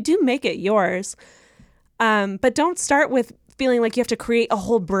 So you do make it yours. But don't start with feeling like you have to create a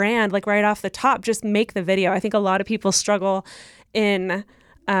whole brand, like right off the top. Just make the video. I think a lot of people struggle in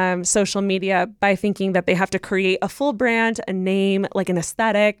social media by thinking that they have to create a full brand, a name, like an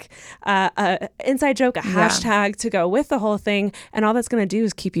aesthetic, a inside joke, a hashtag to go with the whole thing. And all that's going to do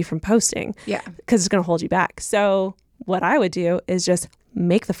is keep you from posting. Yeah. Because it's going to hold you back. So what I would do is just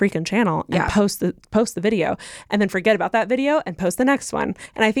make the freaking channel and post the video, and then forget about that video and post the next one.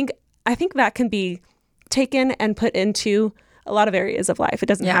 And I think that can be taken and put into a lot of areas of life. It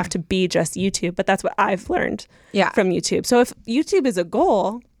doesn't have to be just YouTube, but that's what I've learned from YouTube. So if YouTube is a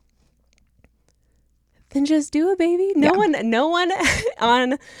goal, then just do it, baby. No one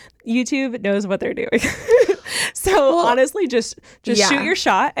on YouTube knows what they're doing. So honestly, just shoot your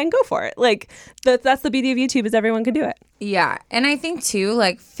shot and go for it. Like that's the beauty of YouTube, is everyone can do it. Yeah. And I think too,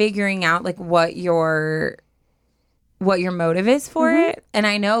 like figuring out like what your motive is for it. And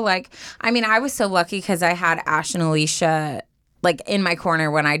I know I was so lucky because I had Ash and Alicia like in my corner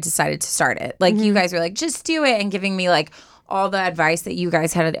when I decided to start it. Like you guys were like, just do it, and giving me like all the advice that you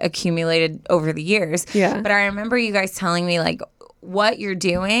guys had accumulated over the years. Yeah. But I remember you guys telling me like, what you're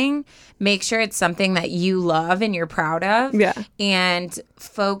doing, make sure it's something that you love and you're proud of. Yeah. And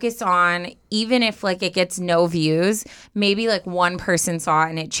focus on, even if like it gets no views, maybe like one person saw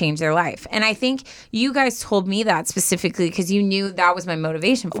it and it changed their life. And I think you guys told me that specifically because you knew that was my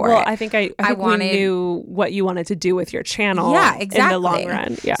motivation for it. Well, I think we knew what you wanted to do with your channel. Yeah, exactly. In the long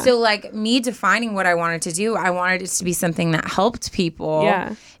run. Yeah. So like me defining what I wanted to do, I wanted it to be something that helped people.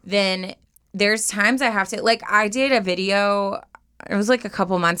 Yeah. Then there's times I have to, like I did a video it was like a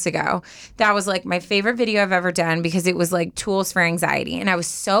couple months ago. That was like my favorite video I've ever done because it was like tools for anxiety. And I was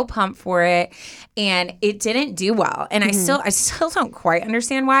so pumped for it. And it didn't do well. And I still don't quite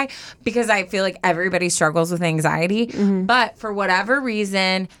understand why, because I feel like everybody struggles with anxiety. But for whatever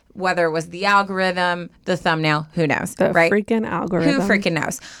reason, whether it was the algorithm, the thumbnail, who knows? The right? freaking algorithm. Who freaking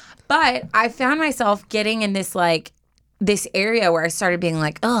knows? But I found myself getting in this like this area where I started being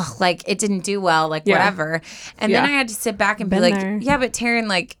like, ugh, like it didn't do well, like whatever. And then I had to sit back and be like, yeah, but Taryn,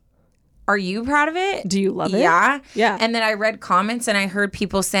 like, are you proud of it? Do you love it? Yeah. Yeah. And then I read comments and I heard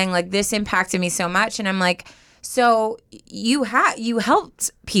people saying like, this impacted me so much. And I'm like, so you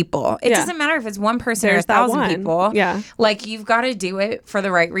helped people. It doesn't matter if it's one person or 1,000 people. Yeah. Like you've got to do it for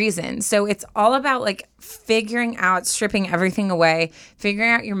the right reason. So it's all about like figuring out, stripping everything away,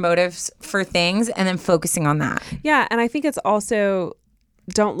 figuring out your motives for things and then focusing on that. Yeah. And I think it's also,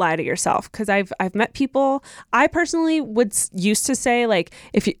 don't lie to yourself, because I've met people. I personally used to say like,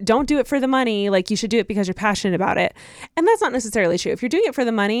 if you don't do it for the money, like you should do it because you're passionate about it. And that's not necessarily true. If you're doing it for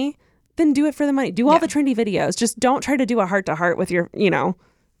the money, then do it for the money. Do all the trendy videos. Just don't try to do a heart-to-heart with your,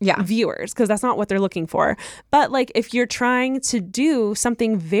 viewers, because that's not what they're looking for. But like if you're trying to do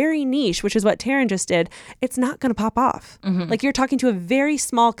something very niche, which is what Taryn just did, it's not going to pop off. Like you're talking to a very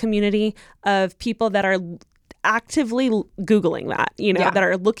small community of people that are actively Googling that, that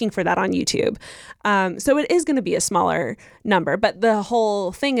are looking for that on YouTube. So it is going to be a smaller number. But the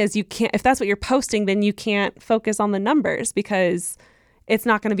whole thing is you can't, if that's what you're posting, then you can't focus on the numbers because it's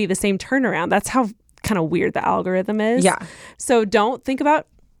not going to be the same turnaround. That's how kind of weird the algorithm is. Yeah. So don't think about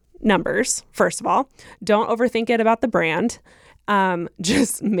numbers, first of all. Don't overthink it about the brand.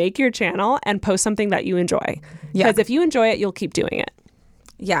 Just make your channel and post something that you enjoy. Because if you enjoy it, you'll keep doing it.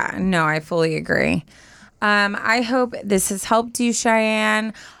 Yeah, no, I fully agree. I hope this has helped you,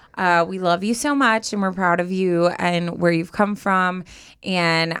 Cheyenne. We love you so much and we're proud of you and where you've come from.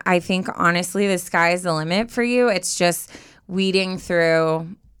 And I think, honestly, the sky is the limit for you. It's just weeding through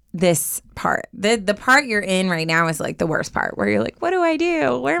this part. The part you're in right now is like the worst part where you're like, what do I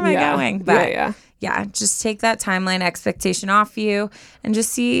do? Where am I going? But yeah, just take that timeline expectation off you and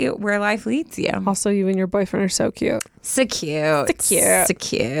just see where life leads you. Also, you and your boyfriend are so cute. So cute. So cute. So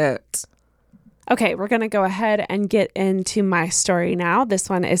cute. Okay, we're going to go ahead and get into my story now. This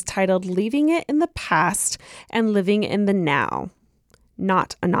one is titled Leaving It in the Past and Living in the Now.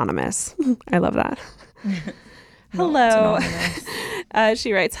 Not anonymous. I love that. Hello.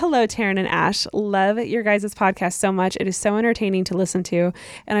 She writes, hello, Taryn and Ash. Love your guys' podcast so much. It is so entertaining to listen to.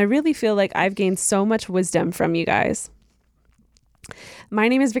 And I really feel like I've gained so much wisdom from you guys. My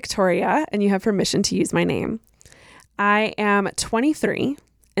name is Victoria, and you have permission to use my name. I am 23,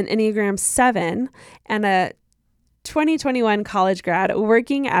 an Enneagram 7, and a 2021 college grad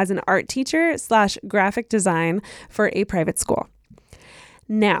working as an art teacher / graphic design for a private school.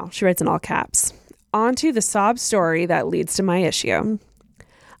 Now, she writes in all caps. On to the sob story that leads to my issue.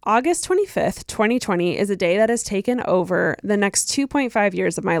 August 25th, 2020 is a day that has taken over the next 2.5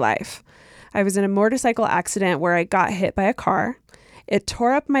 years of my life. I was in a motorcycle accident where I got hit by a car. It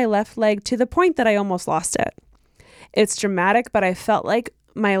tore up my left leg to the point that I almost lost it. It's dramatic, but I felt like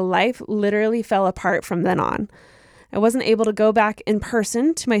my life literally fell apart from then on. I wasn't able to go back in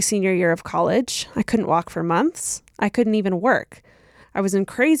person to my senior year of college. I couldn't walk for months. I couldn't even work. I was in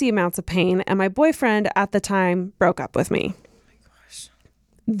crazy amounts of pain, and my boyfriend at the time broke up with me. Oh my gosh.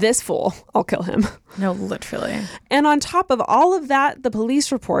 This fool, I'll kill him. No, literally. And on top of all of that, the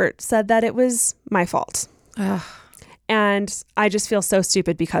police report said that it was my fault. Ugh. And I just feel so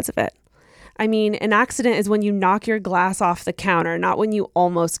stupid because of it. I mean, an accident is when you knock your glass off the counter, not when you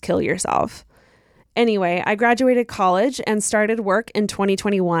almost kill yourself. Anyway, I graduated college and started work in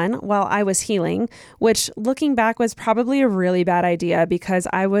 2021 while I was healing, which looking back was probably a really bad idea because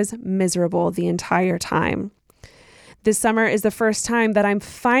I was miserable the entire time. This summer is the first time that I'm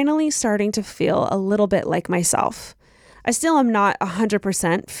finally starting to feel a little bit like myself. I still am not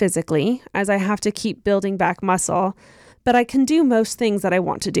 100% physically, as I have to keep building back muscle, but I can do most things that I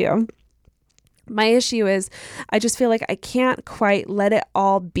want to do. My issue is I just feel like I can't quite let it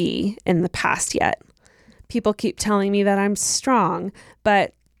all be in the past yet. People keep telling me that I'm strong,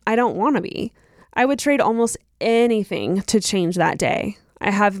 but I don't want to be. I would trade almost anything to change that day.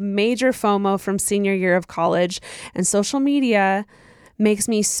 I have major FOMO from senior year of college, and social media makes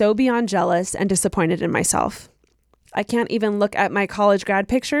me so beyond jealous and disappointed in myself. I can't even look at my college grad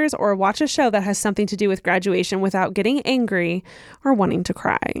pictures or watch a show that has something to do with graduation without getting angry or wanting to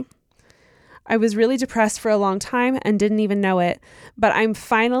cry. I was really depressed for a long time and didn't even know it, but I'm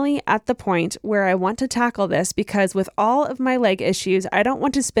finally at the point where I want to tackle this because with all of my leg issues, I don't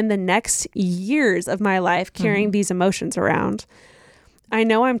want to spend the next years of my life carrying these emotions around. I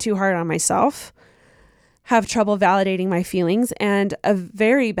know I'm too hard on myself, have trouble validating my feelings, and a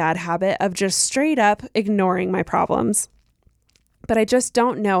very bad habit of just straight up ignoring my problems. But I just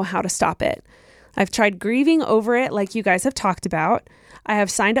don't know how to stop it. I've tried grieving over it like you guys have talked about. I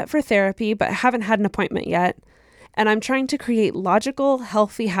have signed up for therapy, but haven't had an appointment yet. And I'm trying to create logical,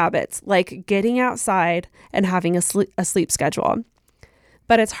 healthy habits like getting outside and having a sleep schedule.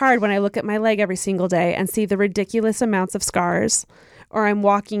 But it's hard when I look at my leg every single day and see the ridiculous amounts of scars, or I'm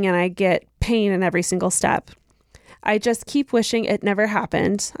walking and I get pain in every single step. I just keep wishing it never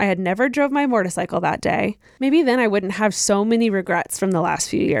happened. I had never drove my motorcycle that day. Maybe then I wouldn't have so many regrets from the last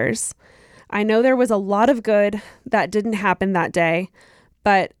few years. I know there was a lot of good that didn't happen that day,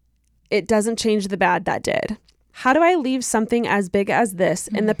 but it doesn't change the bad that did. How do I leave something as big as this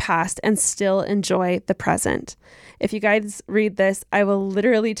in the past and still enjoy the present? If you guys read this, I will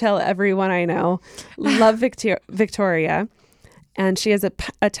literally tell everyone I know. Love Victoria. And she has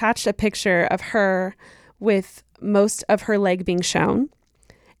attached a picture of her with most of her leg being shown.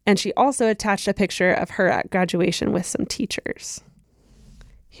 And she also attached a picture of her at graduation with some teachers.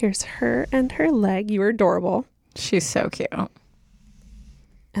 Here's her and her leg. You were adorable. She's so cute.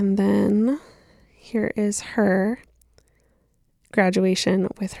 And then here is her graduation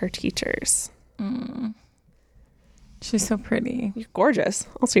with her teachers. She's so pretty. You're gorgeous.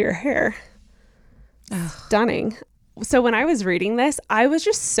 Also, your hair. Stunning. So when I was reading this, I was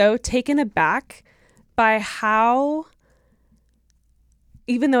just so taken aback by how,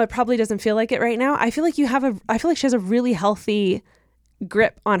 even though it probably doesn't feel like it right now, I feel like she has a really healthy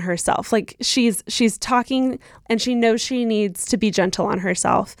grip on herself. Like she's talking and she knows she needs to be gentle on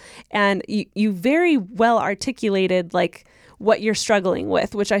herself. And you very well articulated like what you're struggling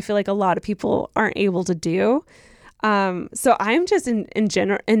with, which I feel like a lot of people aren't able to do. So I'm just in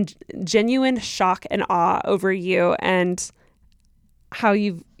genuine shock and awe over you and how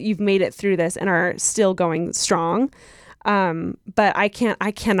you've made it through this and are still going strong. But I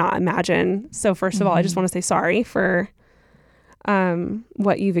cannot imagine. So first of all, I just want to say sorry for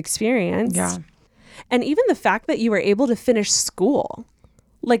what you've experienced. Yeah. And even the fact that you were able to finish school,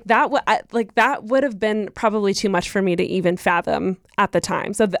 like that would have been probably too much for me to even fathom at the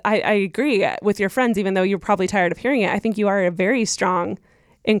time. So I agree with your friends, even though you're probably tired of hearing it. I think you are a very strong,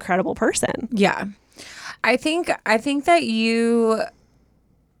 incredible person. Yeah. I think that you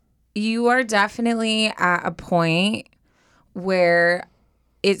are definitely at a point where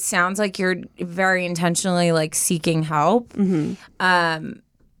it sounds like you're very intentionally like seeking help. Mm-hmm.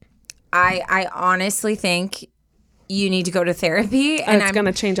 I honestly think you need to go to therapy, and it's going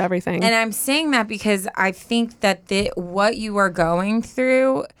to change everything. And I'm saying that because I think that what you are going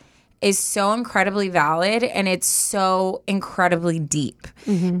through is so incredibly valid, and it's so incredibly deep.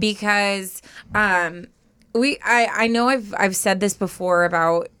 Mm-hmm. Because I know I've said this before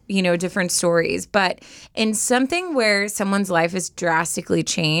about, you know, different stories, but in something where someone's life is drastically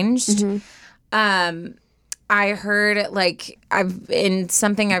changed, mm-hmm. I heard like in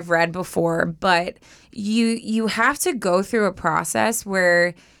something I've read before, but you have to go through a process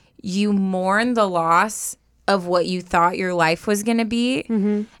where you mourn the loss of what you thought your life was going to be.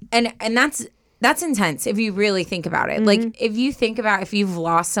 Mm-hmm. And that's intense if you really think about it. Mm-hmm. Like if you think about if you've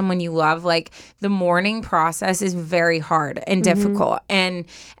lost someone you love, like the mourning process is very hard and difficult, and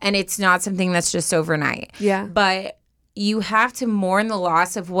it's not something that's just overnight. Yeah. But you have to mourn the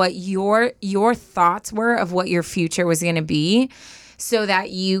loss of what your thoughts were of what your future was going to be, so that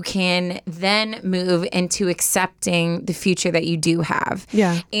you can then move into accepting the future that you do have.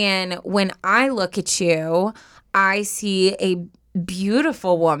 Yeah. And when I look at you, I see a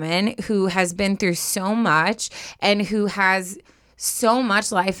beautiful woman who has been through so much and who has so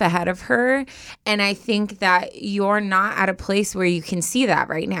much life ahead of her. And I think that you're not at a place where you can see that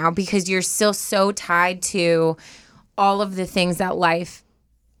right now because you're still so tied to all of the things that life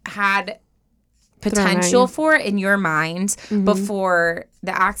had potential for in your mind before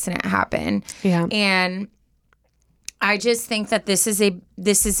the accident happened. Yeah. And I just think that this is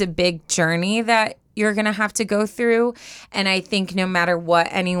a big journey that you're going to have to go through. And I think no matter what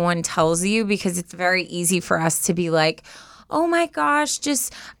anyone tells you, because it's very easy for us to be like, oh my gosh,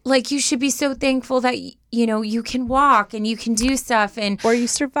 just like you should be so thankful that, you know, you can walk and you can do stuff. Or you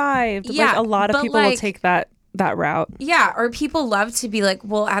survived. Yeah, like a lot of people will take that route. Yeah. Or people love to be like,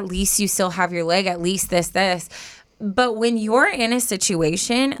 well, at least you still have your leg, at least this. But when you're in a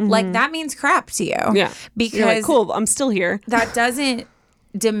situation, like that means crap to you. Yeah. Because you're like, cool, I'm still here. That doesn't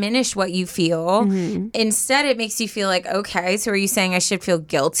diminish what you feel. Instead, it makes you feel like, okay, so are you saying I should feel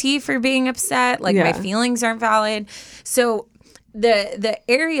guilty for being upset? Like my feelings aren't valid? So the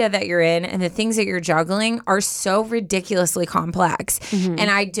area that you're in and the things that you're juggling are so ridiculously complex. And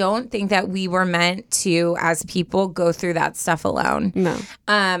I don't think that we were meant to, as people, go through that stuff alone. No.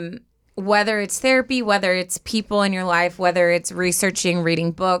 Whether it's therapy, whether it's people in your life, whether it's researching,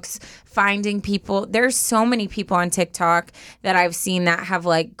 reading books, finding people. There's so many people on TikTok that I've seen that have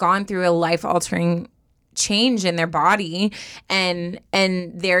like gone through a life-altering change in their body, and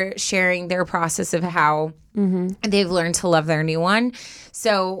they're sharing their process of how they've learned to love their new one.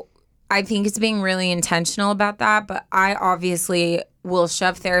 So I think it's being really intentional about that. But I obviously will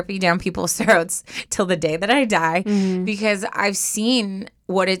shove therapy down people's throats till the day that I die, because I've seen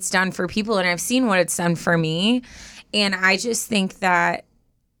what it's done for people and I've seen what it's done for me. And I just think that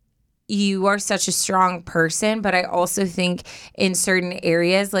you are such a strong person, but I also think in certain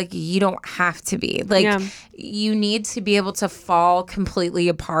areas, like, you don't have to be. Like, you need to be able to fall completely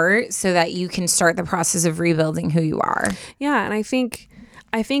apart so that you can start the process of rebuilding who you are. Yeah, and I think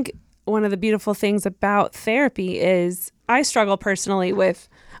one of the beautiful things about therapy is I struggle personally with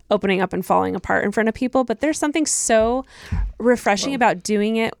opening up and falling apart in front of people, but there's something so refreshing about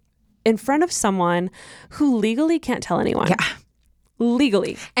doing it in front of someone who legally can't tell anyone. Yeah.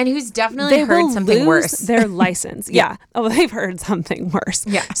 Legally. And who's definitely heard something worse. Their license. Yeah. Oh, they've heard something worse.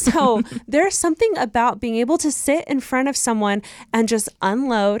 Yeah. So there's something about being able to sit in front of someone and just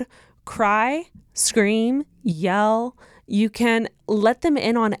unload, cry, scream, yell. You can let them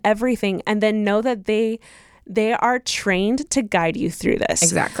in on everything and then know that they are trained to guide you through this.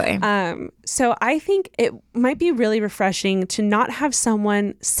 Exactly. So I think it might be really refreshing to not have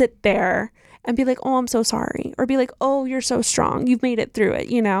someone sit there and be like, oh, I'm so sorry. Or be like, oh, you're so strong. You've made it through it,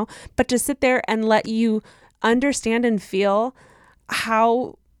 you know? But to sit there and let you understand and feel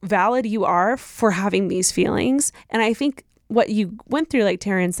how valid you are for having these feelings. And I think what you went through, like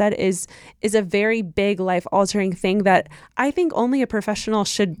Taryn said, is a very big life-altering thing that I think only a professional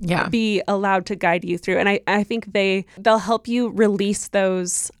should be allowed to guide you through. And I think they'll help you release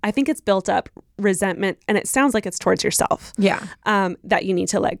those. I think it's built up resentment, and it sounds like it's towards yourself. Yeah. That you need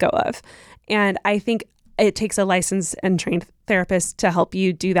to let go of. And I think it takes a licensed and trained therapist to help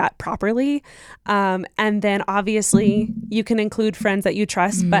you do that properly. And then obviously you can include friends that you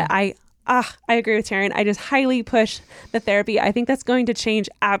trust, but I agree with Taryn. I just highly push the therapy. I think that's going to change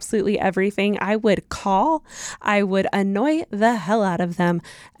absolutely everything. I would annoy the hell out of them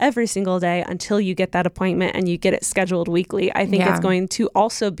every single day until you get that appointment and you get it scheduled weekly. I think it's going to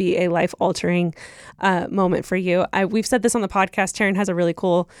also be a life-altering moment for you. We've said this on the podcast. Taryn has a really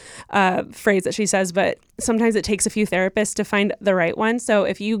cool phrase that she says, but sometimes it takes a few therapists to find the right one. So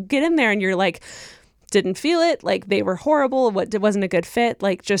if you get in there and you're like, didn't feel it, like they were horrible, wasn't a good fit,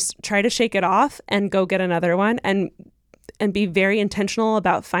 like just try to shake it off and go get another one and be very intentional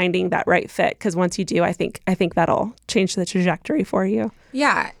about finding that right fit, because once you do, I think that'll change the trajectory for you.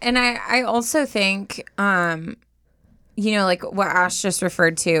 Yeah. And I also think like what Ash just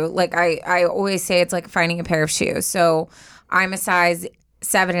referred to, like I always say it's like finding a pair of shoes. So I'm a size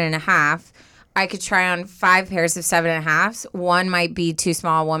 7.5. I could try on 5 pairs of 7.5s. One might be too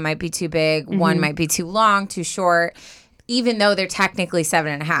small, one might be too big, one might be too long, too short, even though they're technically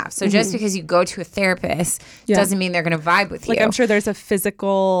 7.5. So just because you go to a therapist doesn't mean they're going to vibe with you. Like, I'm sure there's a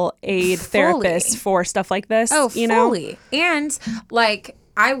physical aid therapist for stuff like this. Oh, you fully. know? And like,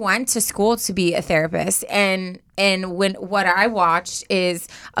 I went to school to be a therapist, and when what I watched is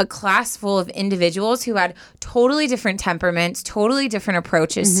a class full of individuals who had totally different temperaments, totally different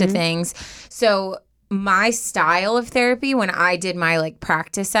approaches to things. So my style of therapy when I did my like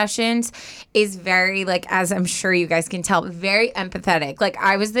practice sessions is very, like, as I'm sure you guys can tell, very empathetic. Like,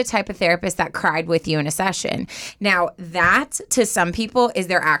 I was the type of therapist that cried with you in a session. Now that to some people is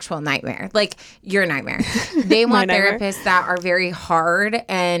their actual nightmare, like your nightmare. They want therapists that are very hard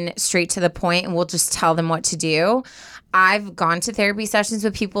and straight to the point and will just tell them what to do. I've gone to therapy sessions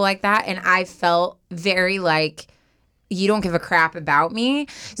with people like that, and I felt very like, you don't give a crap about me.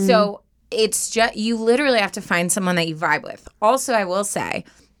 So it's just, you literally have to find someone that you vibe with. Also, I will say,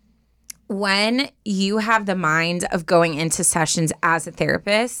 when you have the mind of going into sessions as a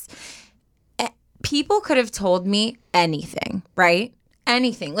therapist, people could have told me anything, right?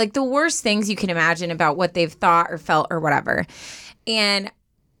 Anything. Like the worst things you can imagine about what they've thought or felt or whatever. And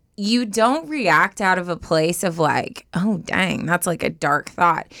you don't react out of a place of like, oh, dang, that's like a dark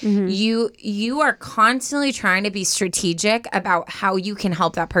thought. You are constantly trying to be strategic about how you can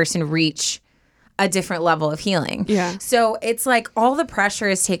help that person reach a different level of healing. Yeah. So it's like all the pressure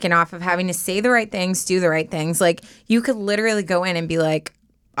is taken off of having to say the right things, do the right things. Like, you could literally go in and be like,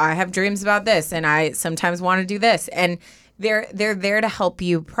 I have dreams about this and I sometimes want to do this. And they're there to help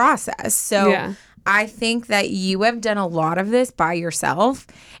you process. So I think that you have done a lot of this by yourself,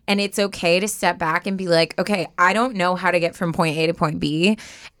 and it's okay to step back and be like, okay, I don't know how to get from point A to point B,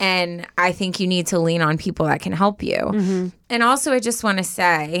 and I think you need to lean on people that can help you. Mm-hmm. And also, I just want to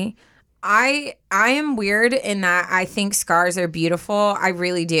say, I am weird in that I think scars are beautiful. I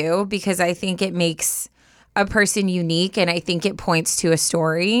really do, because I think it makes a person unique, and I think it points to a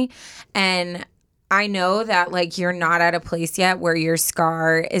story. And I know that like you're not at a place yet where your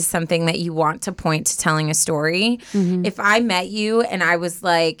scar is something that you want to point to telling a story. Mm-hmm. If I met you and I was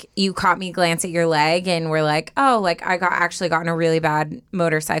like, you caught me glance at your leg and we're like, oh, like I got in a really bad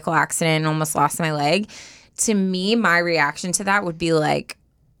motorcycle accident and almost lost my leg. To me, my reaction to that would be like,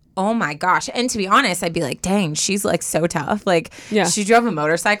 oh my gosh. And to be honest, I'd be like, dang, she's like so tough. Like she drove a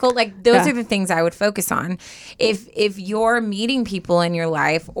motorcycle. Like those are the things I would focus on. If you're meeting people in your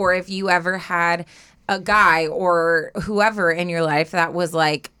life, or if you ever had a guy or whoever in your life that was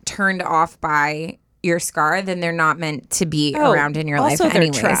like turned off by your scar, then they're not meant to be around in your life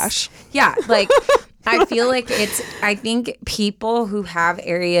anyways. Trash. Yeah. Like I feel like I think people who have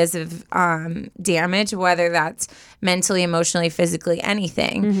areas of damage, whether that's mentally, emotionally, physically,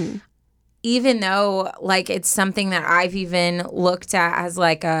 anything, even though like it's something that I've even looked at as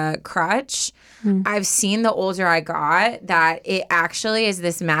like a crutch, I've seen the older I got that it actually is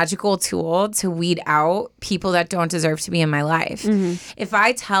this magical tool to weed out people that don't deserve to be in my life. If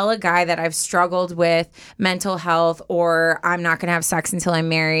I tell a guy that I've struggled with mental health, or I'm not going to have sex until I'm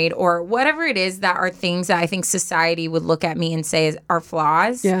married, or whatever it is that are things that I think society would look at me and say are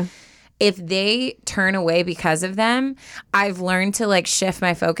flaws. Yeah. If they turn away because of them, I've learned to like shift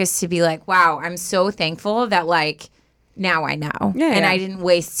my focus to be like, wow, I'm so thankful that like now I know. I didn't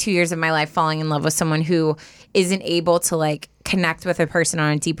waste 2 years of my life falling in love with someone who isn't able to like connect with a person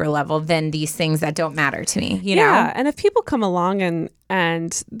on a deeper level than these things that don't matter to me, you know? Yeah. And if people come along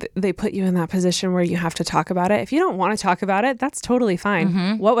and they put you in that position where you have to talk about it, if you don't want to talk about it, that's totally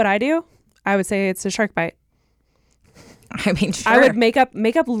fine. What would I do? I would say it's a shark bite. I mean, sure. I would make up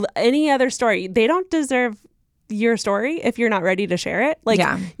any other story. They don't deserve your story if you're not ready to share it. Like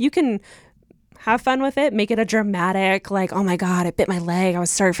you can have fun with it, make it a dramatic, like, oh my God, it bit my leg, I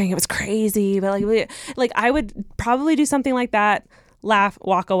was surfing, it was crazy. But like I would probably do something like that, laugh,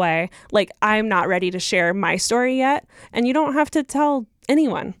 walk away. Like, I'm not ready to share my story yet. And you don't have to tell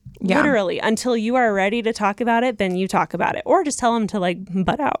anyone, literally, until you are ready to talk about it, then you talk about it. Or just tell them to like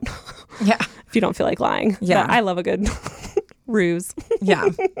butt out. Yeah. If you don't feel like lying. Yeah. But I love a good ruse. Yeah.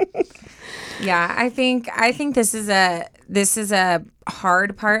 Yeah, I think this is a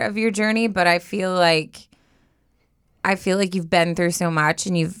hard part of your journey, but I feel like you've been through so much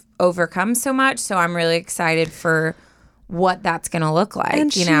and you've overcome so much, so I'm really excited for what that's going to look like,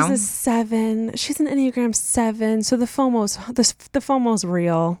 and you know. She's a 7. She's an Enneagram 7, so the FOMO's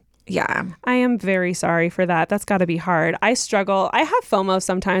real. Yeah. I am very sorry for that. That's got to be hard. I struggle. I have FOMO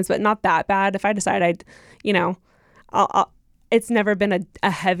sometimes, but not that bad. If I decide I'll it's never been a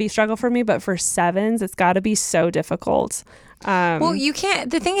heavy struggle for me, but for 7s, it's got to be so difficult. Well, you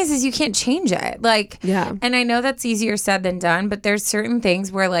can't, the thing is you can't change it. Like, and I know that's easier said than done, but there's certain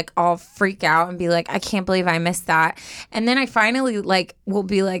things where like I'll freak out and be like, I can't believe I missed that. And then I finally like will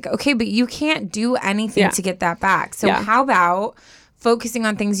be like, okay, but you can't do anything to get that back. So how about focusing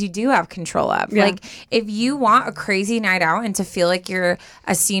on things you do have control of? Like, if you want a crazy night out and to feel like you're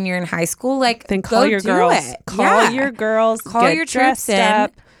a senior in high school, like, then call your girls. Call your girls. Call your troops in.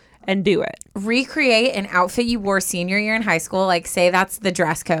 And do it. Recreate an outfit you wore senior year in high school. Like, say that's the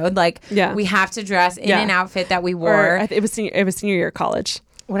dress code. Like, we have to dress in an outfit that we wore. Or it was senior year of college.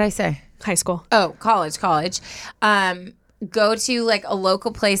 What'd I say? High school. Oh, college. Go to like a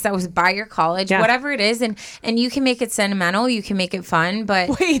local place that was by your college, whatever it is, and you can make it sentimental, you can make it fun,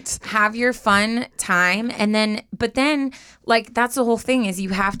 but have your fun time, but then like that's the whole thing, is you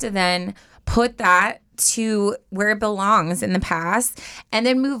have to then put that to where it belongs in the past, and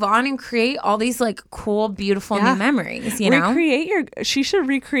then move on and create all these like cool, beautiful new memories. You know, she should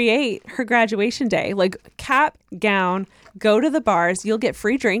recreate her graduation day, like cap, gown, go to the bars. You'll get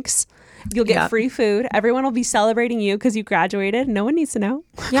free drinks. You'll get free food. Everyone will be celebrating you because you graduated. No one needs to know.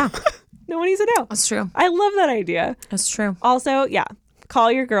 Yeah. No one needs to know. That's true. I love that idea. That's true. Also,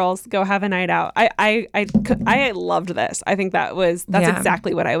 call your girls. Go have a night out. I loved this. I think that's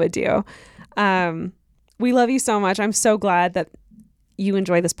exactly what I would do. We love you so much. I'm so glad that you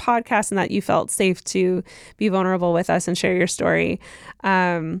enjoy this podcast and that you felt safe to be vulnerable with us and share your story.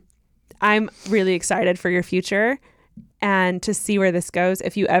 I'm really excited for your future and to see where this goes.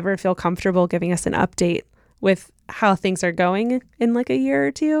 If you ever feel comfortable giving us an update with how things are going in like a year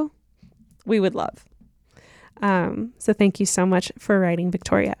or two, we would love. So thank you so much for writing,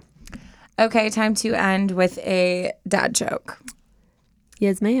 Victoria. Okay, time to end with a dad joke.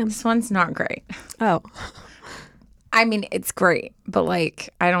 Yes, ma'am. This one's not great. Oh. I mean, it's great, but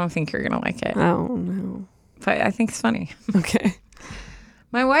like, I don't think you're going to like it. Oh, no. But I think it's funny. Okay.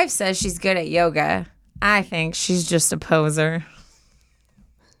 My wife says she's good at yoga. I think she's just a poser.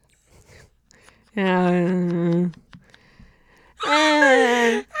 I don't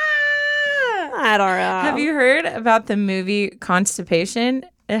know. Have you heard about the movie Constipation?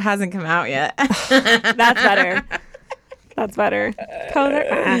 It hasn't come out yet. That's better. That's better. Poser.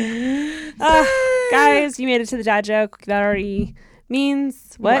 Guys, you made it to the dad joke. That already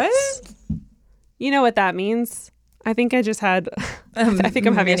means what? You know what that means. I think I just had, I think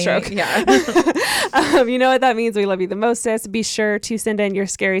I'm having a stroke. Yeah. You know what that means. We love you the mostest. Be sure to send in your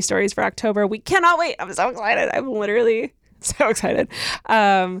scary stories for October. We cannot wait. I'm so excited. I'm literally so excited.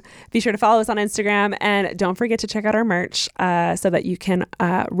 Be sure to follow us on Instagram and don't forget to check out our merch so that you can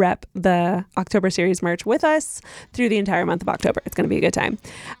rep the October series merch with us through the entire month of October. It's going to be a good time.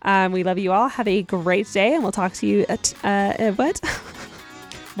 We love you all. Have a great day and we'll talk to you at what?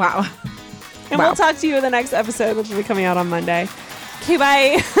 Wow. And we'll talk to you in the next episode, which will be coming out on Monday. Okay,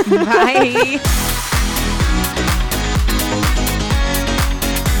 bye. Bye.